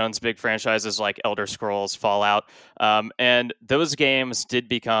Bethesda, which owns big franchises like Elder Scrolls, Fallout, and those games did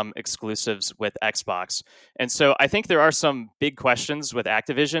become exclusives with Xbox. And so I think there are some big questions with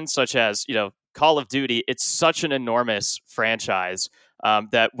Activision, such as, Call of Duty. It's such an enormous franchise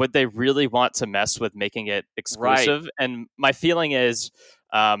that would they really want to mess with making it exclusive? Right. And my feeling is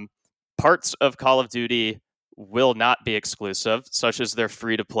parts of Call of Duty will not be exclusive, such as their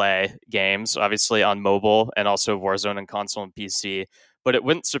free-to-play games, obviously on mobile, and also Warzone and console and PC. But it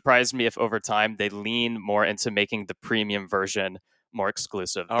wouldn't surprise me if over time they lean more into making the premium version more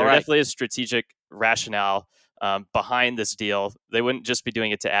exclusive. There definitely is strategic rationale behind this deal. They wouldn't just be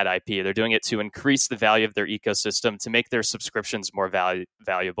doing it to add IP. They're doing it to increase the value of their ecosystem, to make their subscriptions more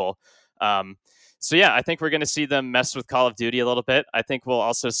valuable. So yeah, I think we're going to see them mess with Call of Duty a little bit. I think we'll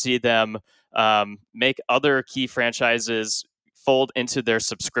also see them make other key franchises fold into their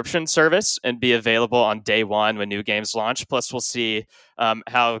subscription service and be available on day one when new games launch. Plus, we'll see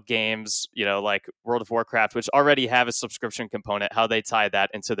how games, like World of Warcraft, which already have a subscription component, how they tie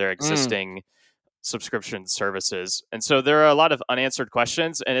that into their existing subscription services. And so there are a lot of unanswered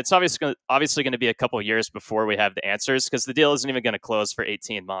questions, and it's obviously going to be a couple years before we have the answers, because the deal isn't even going to close for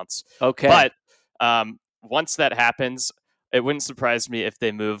 18 months. Okay. But once that happens, it wouldn't surprise me if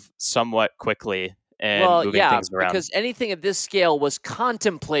they move somewhat quickly and moving things around. Because anything of this scale was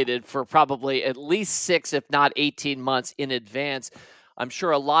contemplated for probably at least 6, if not 18 months in advance. I'm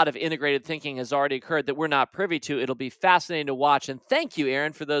sure a lot of integrated thinking has already occurred that we're not privy to. It'll be fascinating to watch. And thank you,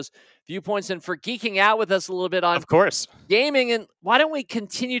 Aaron, for those viewpoints and for geeking out with us a little bit on Of course. gaming. And why don't we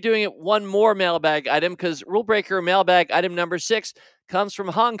continue doing it one more mailbag item? Because Rule Breaker mailbag item number 6 comes from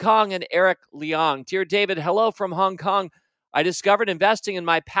Hong Kong and Eric Liang. Dear David, hello from Hong Kong. I discovered investing and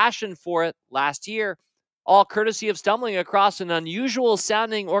my passion for it last year, all courtesy of stumbling across an unusual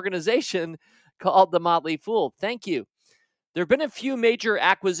sounding organization called The Motley Fool. Thank you. There have been a few major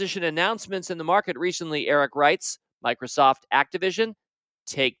acquisition announcements in the market recently, Eric writes. Microsoft Activision,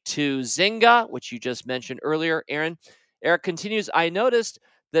 Take-Two Zynga, which you just mentioned earlier, Aaron. Eric continues, I noticed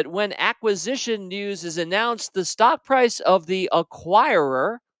that when acquisition news is announced, the stock price of the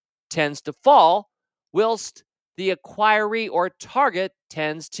acquirer tends to fall, whilst the acquiree or target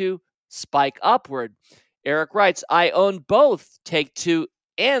tends to spike upward. Eric writes, I own both Take-Two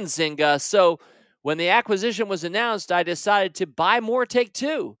and Zynga, so when the acquisition was announced, I decided to buy more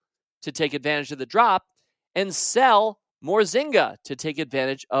Take-Two to take advantage of the drop and sell more Zynga to take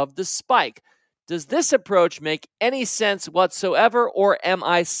advantage of the spike. Does this approach make any sense whatsoever, or am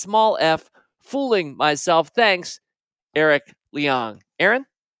I small f fooling myself? Thanks, Eric Liang. Aaron?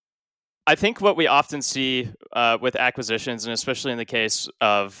 I think what we often see with acquisitions, and especially in the case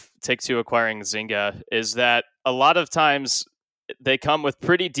of Take-Two acquiring Zynga, is that a lot of times they come with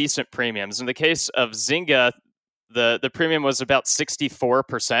pretty decent premiums. In the case of Zynga, the premium was about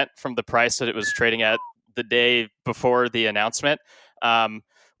 64% from the price that it was trading at the day before the announcement,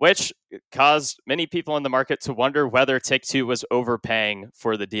 which caused many people in the market to wonder whether Take-Two was overpaying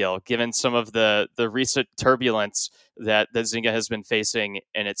for the deal, given some of the recent turbulence that Zynga has been facing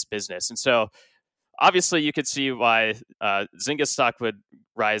in its business. And so obviously you could see why Zynga stock would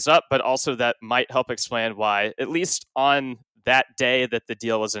rise up, but also that might help explain why, at least on that day that the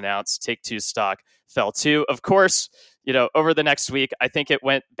deal was announced, Take-Two stock fell too. Of course, over the next week, I think it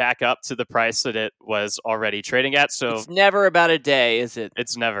went back up to the price that it was already trading at. So it's never about a day, is it?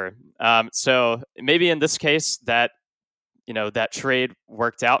 It's never. So maybe in this case that trade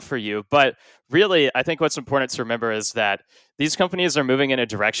worked out for you. But really, I think what's important to remember is that these companies are moving in a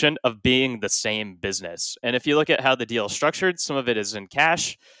direction of being the same business. And if you look at how the deal is structured, some of it is in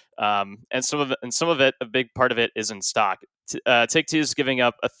cash, and some of it, a big part of it is in stock. Take-Two is giving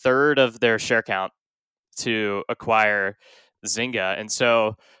up a third of their share count to acquire Zynga, and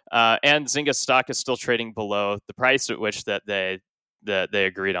so and Zynga stock is still trading below the price at which that they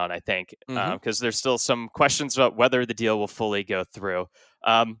agreed on. I think because there's still some questions about whether the deal will fully go through.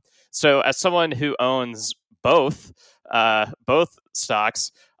 So as someone who owns both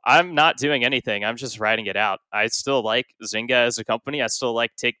stocks, I'm not doing anything. I'm just riding it out. I still like Zynga as a company. I still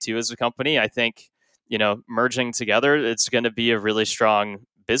like Take-Two as a company. I think, merging together, it's going to be a really strong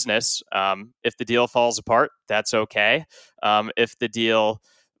business. If the deal falls apart, that's okay. If the deal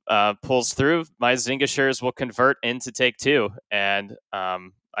pulls through, my Zynga shares will convert into Take-Two, and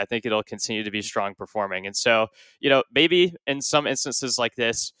I think it'll continue to be strong performing. And so, maybe in some instances like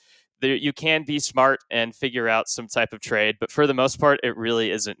this, you can be smart and figure out some type of trade, but for the most part, it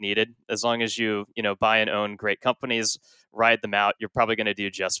really isn't needed. As long as you buy and own great companies, ride them out, you're probably going to do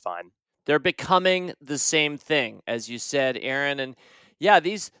just fine. They're becoming the same thing, as you said, Aaron. And yeah,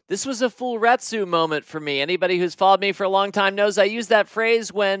 this was a full Retsu moment for me. Anybody who's followed me for a long time knows I use that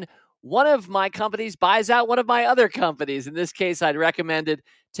phrase when one of my companies buys out one of my other companies. In this case, I'd recommended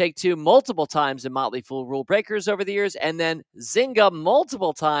Take-Two multiple times in Motley Fool Rule Breakers over the years, and then Zynga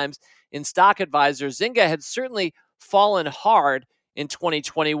multiple times in Stock Advisor. Zynga had certainly fallen hard in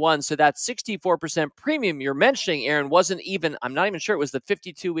 2021, so that 64% premium you're mentioning, Aaron, I'm not even sure it was the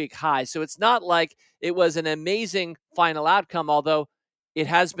 52-week high. So it's not like it was an amazing final outcome, although it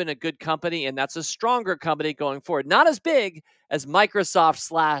has been a good company, and that's a stronger company going forward. Not as big as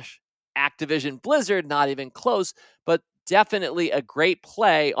Microsoft / Activision Blizzard, not even close, but definitely a great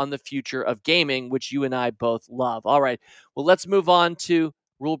play on the future of gaming, which you and I both love. All right, well, let's move on to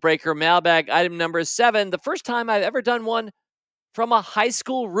Rule Breaker Mailbag item number 7. The first time I've ever done one from a high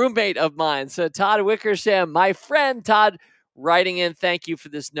school roommate of mine. So Todd Wickersham, my friend Todd, writing in. Thank you for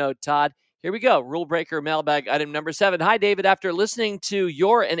this note, Todd. Here we go. Rule Breaker Mailbag item number 7. Hi, David. After listening to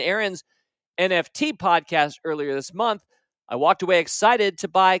your and Aaron's NFT podcast earlier this month, I walked away excited to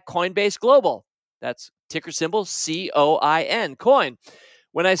buy Coinbase Global. That's ticker symbol COIN, Coin.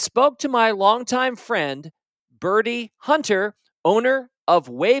 When I spoke to my longtime friend, Bertie Hunter, owner of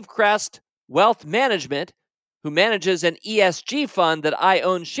Wavecrest Wealth Management, who manages an ESG fund that I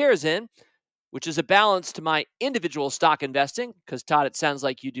own shares in, which is a balance to my individual stock investing, because Todd, it sounds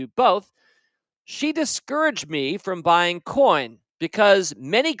like you do both, she discouraged me from buying Coin because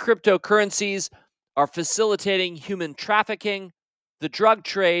many cryptocurrencies are facilitating human trafficking, the drug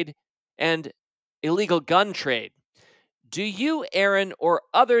trade, and illegal gun trade. Do you, Aaron, or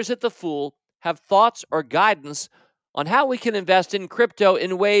others at The Fool have thoughts or guidance on how we can invest in crypto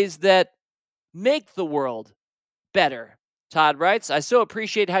in ways that make the world better? Todd writes, I so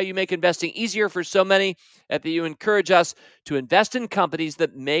appreciate how you make investing easier for so many and that you encourage us to invest in companies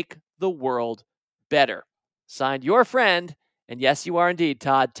that make the world better. Signed, your friend, and yes, you are indeed,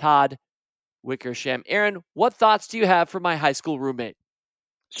 Todd Wickersham. Aaron, what thoughts do you have for my high school roommate?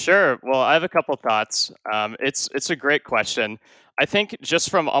 Sure. Well, I have a couple thoughts. It's a great question. I think just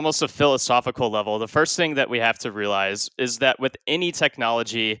from almost a philosophical level, the first thing that we have to realize is that with any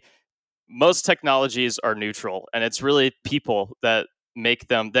technology, most technologies are neutral, and it's really people that make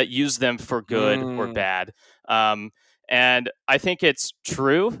them, that use them for good or bad. And I think it's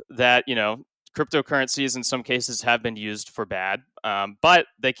true that, cryptocurrencies in some cases have been used for bad, but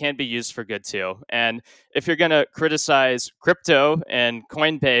they can be used for good too. And if you're going to criticize crypto and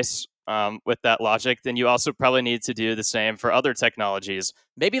Coinbase with that logic, then you also probably need to do the same for other technologies.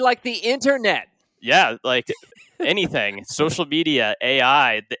 Maybe like the internet. Yeah, like anything, social media,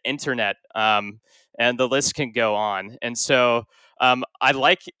 AI, the internet, and the list can go on. And so I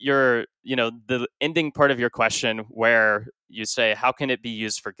like the ending part of your question where you say, how can it be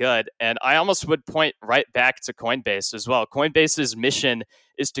used for good? And I almost would point right back to Coinbase as well. Coinbase's mission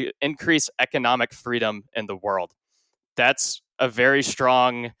is to increase economic freedom in the world. That's a very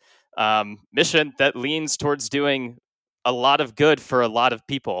strong mission that leans towards doing a lot of good for a lot of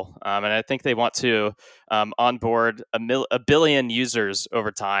people. And I think they want to onboard a billion users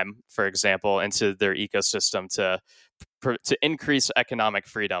over time, for example, into their ecosystem to increase economic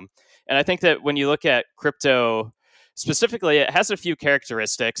freedom. And I think that when you look at crypto specifically, it has a few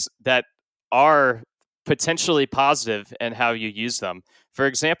characteristics that are potentially positive in how you use them. For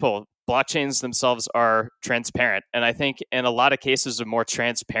example, blockchains themselves are transparent. And I think in a lot of cases, a more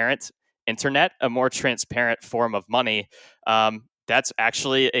transparent internet, a more transparent form of money, that's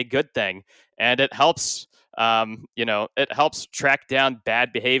actually a good thing. And it helps, it helps track down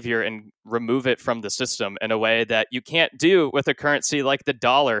bad behavior and remove it from the system in a way that you can't do with a currency like the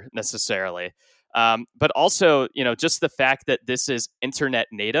dollar necessarily. But also, just the fact that this is internet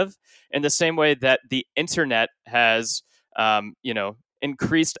native in the same way that the internet has,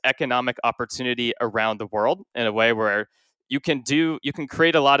 increased economic opportunity around the world in a way where you can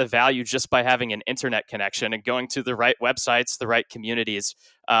create a lot of value just by having an internet connection and going to the right websites, the right communities.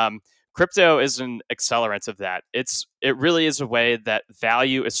 Crypto is an accelerant of that. It really is a way that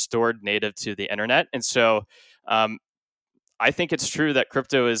value is stored native to the internet. And so I think it's true that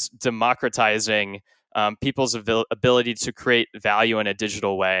crypto is democratizing people's ability to create value in a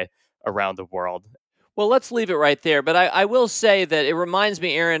digital way around the world. Well, let's leave it right there. But I will say that it reminds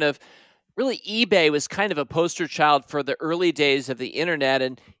me, Aaron, of really eBay was kind of a poster child for the early days of the internet.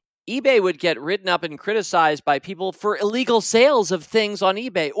 And eBay would get written up and criticized by people for illegal sales of things on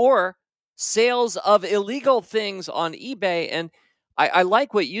eBay or sales of illegal things on eBay. And I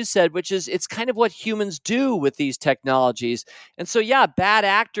like what you said, which is it's kind of what humans do with these technologies. And so, yeah, bad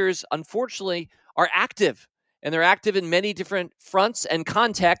actors, unfortunately, are active. And they're active in many different fronts and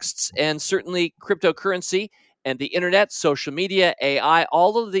contexts, and certainly cryptocurrency and the internet, social media, AI,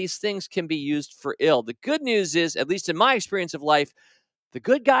 all of these things can be used for ill. The good news is, at least in my experience of life, the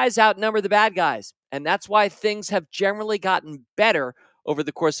good guys outnumber the bad guys. And that's why things have generally gotten better over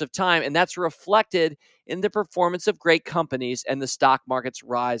the course of time. And that's reflected in the performance of great companies and the stock market's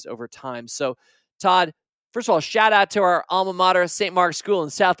rise over time. So, Todd, first of all, shout out to our alma mater, St. Mark's School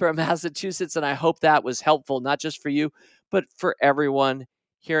in Southborough, Massachusetts. And I hope that was helpful, not just for you, but for everyone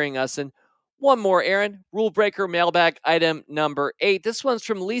hearing us. And one more, Aaron, rule breaker mailbag item number 8. This one's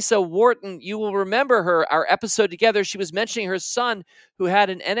from Lisa Wharton. You will remember her, our episode together. She was mentioning her son who had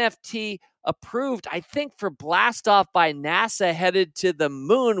an NFT approved, I think, for blast off by NASA headed to the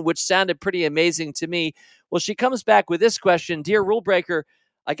moon, which sounded pretty amazing to me. Well, she comes back with this question. Dear rule breaker,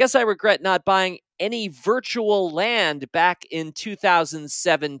 I guess I regret not buying any virtual land back in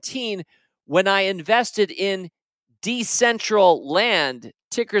 2017 when I invested in Decentral Land,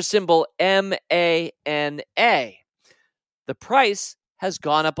 ticker symbol MANA. The price has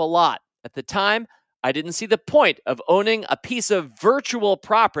gone up a lot. At the time, I didn't see the point of owning a piece of virtual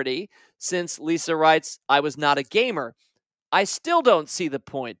property since, Lisa writes, I was not a gamer. I still don't see the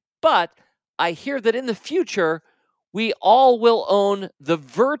point, but I hear that in the future, we all will own the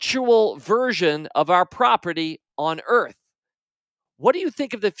virtual version of our property on Earth. What do you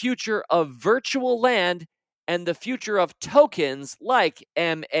think of the future of virtual land and the future of tokens like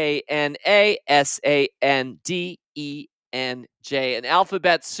MANASANDENJ, an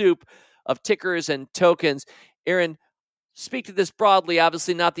alphabet soup of tickers and tokens? Aaron, speak to this broadly,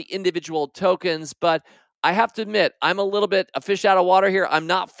 obviously not the individual tokens, but I have to admit, I'm a little bit a fish out of water here. I'm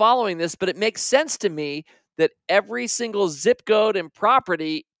not following this, but it makes sense to me that every single zip code and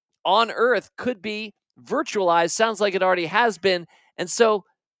property on Earth could be virtualized. Sounds like it already has been. And so,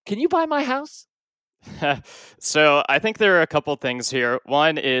 can you buy my house? So I think there are a couple things here.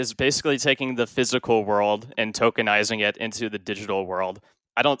 One is basically taking the physical world and tokenizing it into the digital world.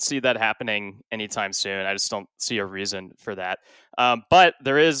 I don't see that happening anytime soon. I just don't see a reason for that. But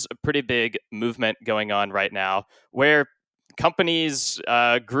there is a pretty big movement going on right now where companies,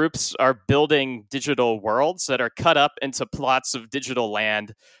 groups are building digital worlds that are cut up into plots of digital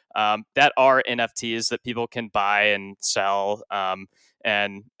land that are NFTs that people can buy and sell.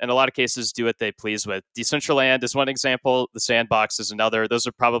 And in a lot of cases, do what they please with. Decentraland is one example. The Sandbox is another. Those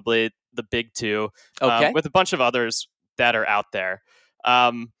are probably the big two, with a bunch of others that are out there.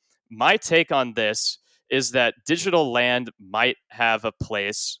 My take on this is that digital land might have a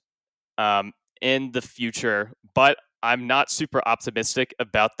place in the future, but I'm not super optimistic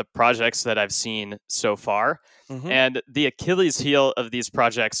about the projects that I've seen so far. Mm-hmm. And the Achilles heel of these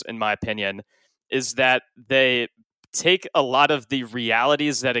projects, in my opinion, is that they take a lot of the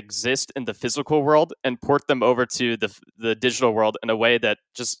realities that exist in the physical world and port them over to the digital world in a way that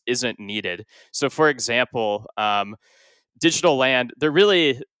just isn't needed. So, for example, digital land, they're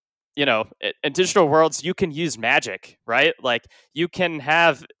really, in digital worlds, you can use magic, right? Like you can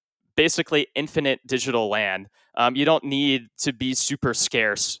have basically infinite digital land. You don't need to be super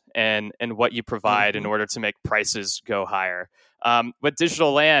scarce in what you provide in order to make prices go higher. With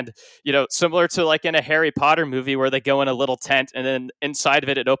digital land, similar to like in a Harry Potter movie where they go in a little tent and then inside of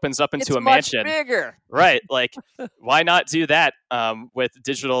it opens up into a mansion. It's much bigger. Right. Like, why not do that with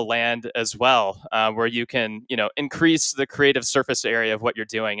digital land as well, where you can, increase the creative surface area of what you're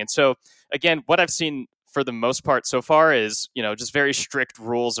doing. And so, again, what I've seen for the most part so far is, just very strict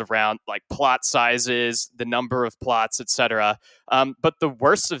rules around like plot sizes, the number of plots, etc. But the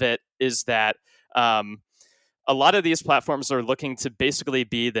worst of it is that a lot of these platforms are looking to basically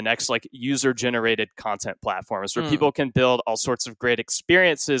be the next like user-generated content platforms where people can build all sorts of great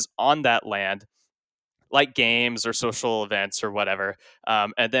experiences on that land, like games or social events or whatever,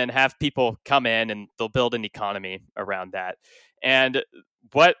 and then have people come in and they'll build an economy around that. And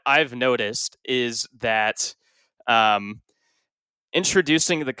what I've noticed is that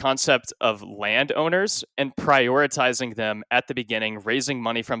introducing the concept of landowners and prioritizing them at the beginning, raising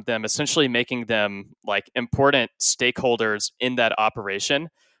money from them, essentially making them like important stakeholders in that operation.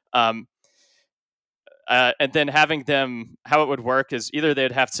 And then having them, how it would work is either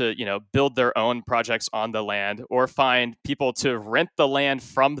they'd have to, build their own projects on the land or find people to rent the land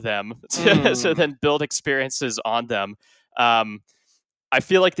from them to then build experiences on them. I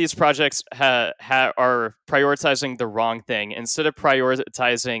feel like these projects are prioritizing the wrong thing. Instead of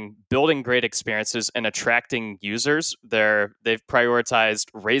prioritizing building great experiences and attracting users, they've prioritized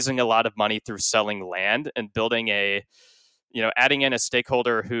raising a lot of money through selling land and building adding in a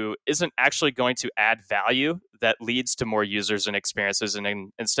stakeholder who isn't actually going to add value that leads to more users and experiences,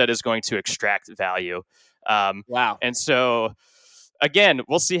 and instead is going to extract value. Wow. And so, again,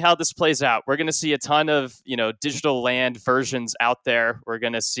 we'll see how this plays out. We're going to see a ton of, digital land versions out there. We're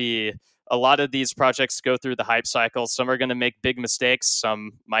going to see a lot of these projects go through the hype cycle. Some are going to make big mistakes.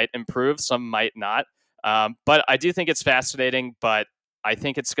 Some might improve. Some might not. But I do think it's fascinating. But I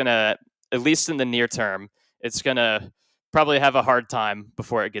think it's going to, at least in the near term, it's going to probably have a hard time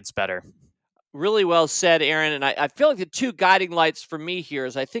before it gets better. Really well said, Aaron. And I feel like the two guiding lights for me here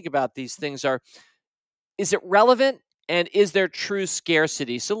as I think about these things are, is it relevant? And is there true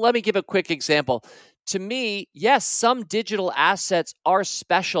scarcity? So let me give a quick example. To me, yes, some digital assets are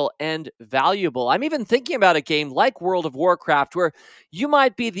special and valuable. I'm even thinking about a game like World of Warcraft where you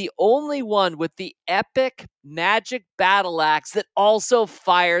might be the only one with the epic magic battle axe that also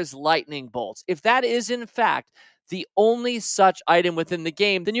fires lightning bolts. If that is, in fact, the only such item within the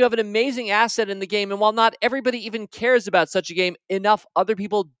game, then you have an amazing asset in the game. And while not everybody even cares about such a game, enough other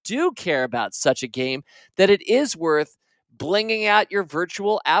people do care about such a game that it is worth blinging out your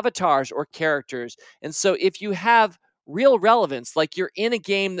virtual avatars or characters. And so if you have real relevance, like you're in a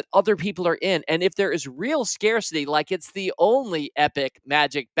game that other people are in, and if there is real scarcity, like it's the only epic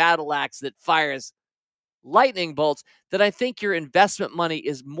magic battle axe that fires lightning bolts, then I think your investment money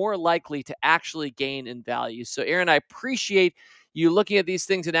is more likely to actually gain in value. So, Aaron, I appreciate you looking at these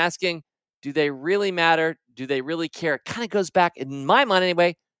things and asking, do they really matter? Do they really care? It kind of goes back, in my mind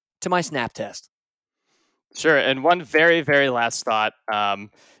anyway, to my snap test. Sure. And one very, very last thought.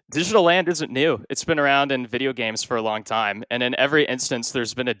 Digital land isn't new. It's been around in video games for a long time. And in every instance,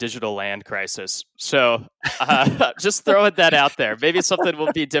 there's been a digital land crisis. So just throwing that out there. Maybe something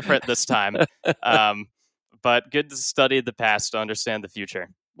will be different this time. But good to study the past to understand the future.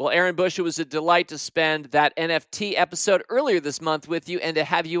 Well, Aaron Bush, it was a delight to spend that NFT episode earlier this month with you and to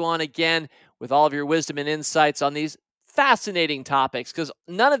have you on again with all of your wisdom and insights on these fascinating topics, because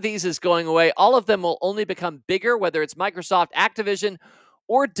none of these is going away. All of them will only become bigger, whether it's Microsoft, Activision,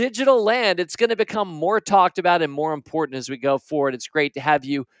 or digital land. It's going to become more talked about and more important as we go forward. It's great to have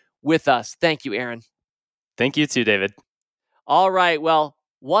you with us. Thank you, Aaron. Thank you too, David. All right. Well,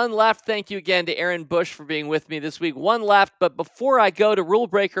 one left. Thank you again to Aaron Bush for being with me this week. One left. But before I go to Rule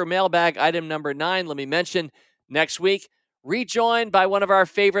Breaker Mailbag item number 9, let me mention next week, rejoined by one of our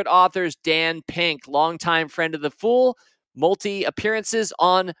favorite authors, Dan Pink, longtime friend of the Fool, multi-appearances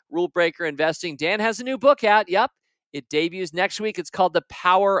on Rule Breaker Investing. Dan has a new book out. Yep. It debuts next week. It's called The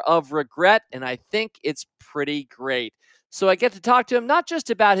Power of Regret, and I think it's pretty great. So I get to talk to him not just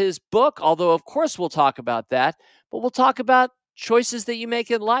about his book, although of course we'll talk about that, but we'll talk about choices that you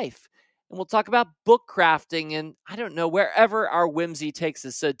make in life. And we'll talk about book crafting and, I don't know, wherever our whimsy takes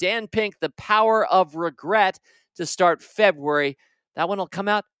us. So Dan Pink, The Power of Regret, to start February. That one will come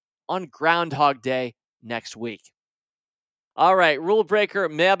out on Groundhog Day next week. All right, Rule Breaker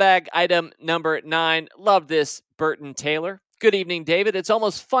Mailbag item number 9. Love this, Burton Taylor. Good evening, David. It's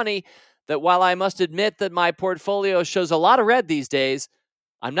almost funny that while I must admit that my portfolio shows a lot of red these days,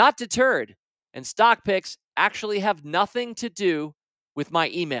 I'm not deterred, and stock picks actually have nothing to do with my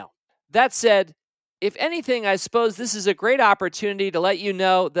email. That said, if anything, I suppose this is a great opportunity to let you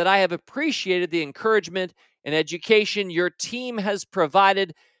know that I have appreciated the encouragement and education your team has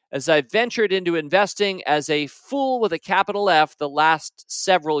provided as I've ventured into investing as a fool with a capital F the last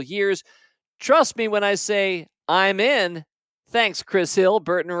several years. Trust me when I say I'm in. Thanks, Chris Hill,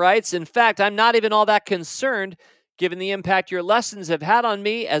 Burton writes. In fact, I'm not even all that concerned given the impact your lessons have had on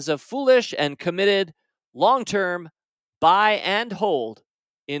me as a foolish and committed long-term buy and hold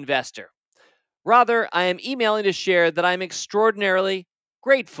investor. Rather, I am emailing to share that I'm extraordinarily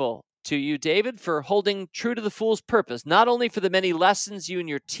grateful to you, David, for holding true to the fool's purpose, not only for the many lessons you and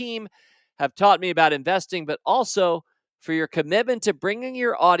your team have taught me about investing, but also for your commitment to bringing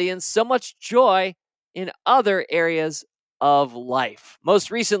your audience so much joy in other areas of life.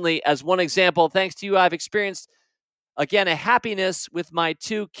 Most recently, as one example, thanks to you, I've experienced, again, a happiness with my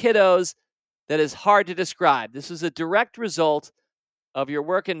 2 kiddos that is hard to describe. This is a direct result of your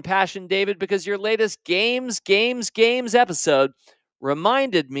work and passion, David, because your latest Games episode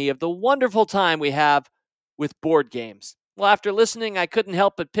reminded me of the wonderful time we have with board games. Well, after listening, I couldn't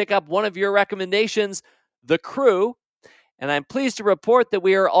help but pick up one of your recommendations, The Crew, and I'm pleased to report that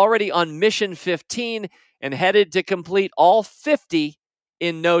we are already on mission 15 and headed to complete all 50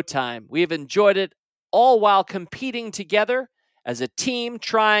 in no time. We have enjoyed it all while competing together as a team,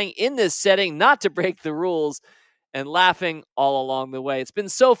 trying in this setting not to break the rules and laughing all along the way. It's been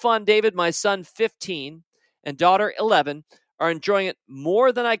so fun, David. My son, 15, and daughter, 11, are enjoying it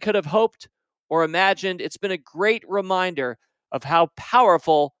more than I could have hoped or imagined. It's been a great reminder of how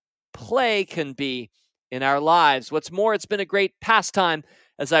powerful play can be in our lives. What's more, it's been a great pastime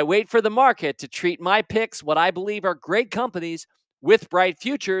as I wait for the market to treat my picks, what I believe are great companies with bright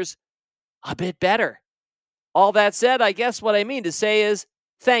futures, a bit better. All that said, I guess what I mean to say is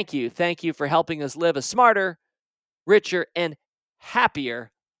thank you. Thank you for helping us live a smarter, richer, and happier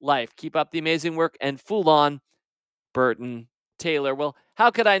life. Keep up the amazing work and fool on, Burton Taylor. Well, how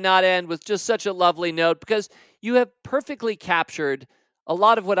could I not end with just such a lovely note? Because you have perfectly captured a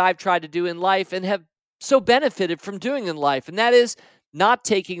lot of what I've tried to do in life and have so benefited from doing in life. And that is not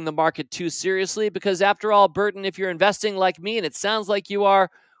taking the market too seriously, because after all, Burton, if you're investing like me, and it sounds like you are,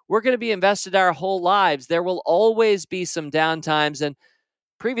 we're going to be invested our whole lives. There will always be some downtimes. And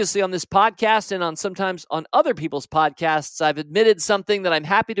previously on this podcast and sometimes on other people's podcasts, I've admitted something that I'm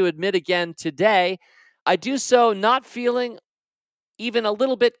happy to admit again today. I do so not feeling even a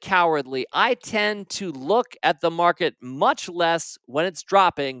little bit cowardly. I tend to look at the market much less when it's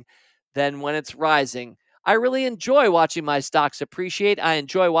dropping than when it's rising. I really enjoy watching my stocks appreciate. I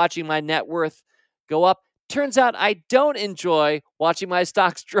enjoy watching my net worth go up. Turns out I don't enjoy watching my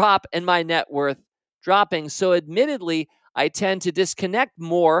stocks drop and my net worth dropping. So admittedly, I tend to disconnect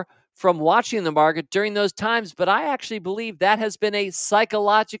more from watching the market during those times, but I actually believe that has been a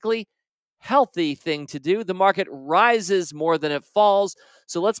psychologically healthy thing to do. The market rises more than it falls,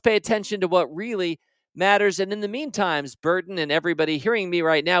 so let's pay attention to what really matters. And in the meantime, Burton and everybody hearing me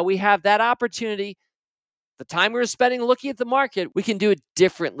right now, we have that opportunity. The time we're spending looking at the market, we can do it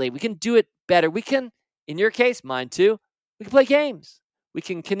differently. We can do it better. We can, in your case, mine too, we can play games. we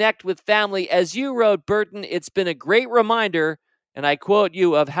can connect with family. As you wrote, Burton, it's been a great reminder, and I quote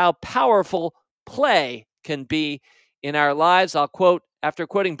you, of how powerful play can be in our lives. I'll quote, after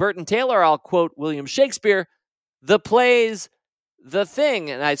quoting Burton Taylor, I'll quote William Shakespeare, the play's the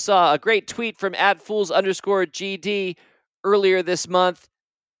thing. And I saw a great tweet from @fools_GD earlier this month.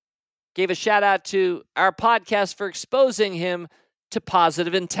 Gave a shout out to our podcast for exposing him to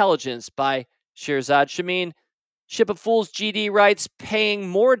positive intelligence by Shirzad Shamin. Ship of Fools GD writes, paying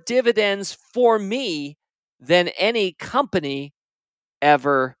more dividends for me than any company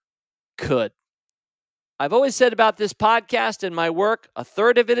ever could. I've always said about this podcast and my work, a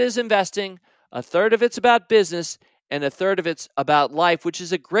third of it is investing, a third of it's about business, and a third of it's about life, which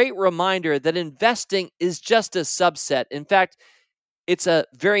is a great reminder that investing is just a subset. In fact, it's a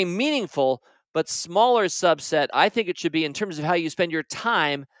very meaningful but smaller subset. I think it should be, in terms of how you spend your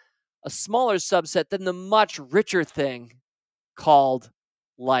time, a smaller subset than the much richer thing called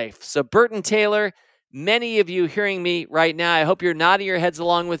life. So Burton Taylor, many of you hearing me right now, I hope you're nodding your heads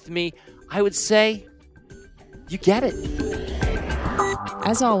along with me. I would say you get it.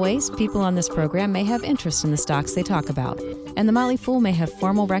 As always, people on this program may have interest in the stocks they talk about, and the Motley Fool may have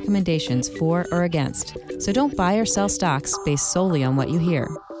formal recommendations for or against. So don't buy or sell stocks based solely on what you hear.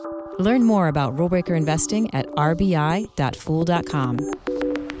 Learn more about rule breaker investing at rbi.fool.com.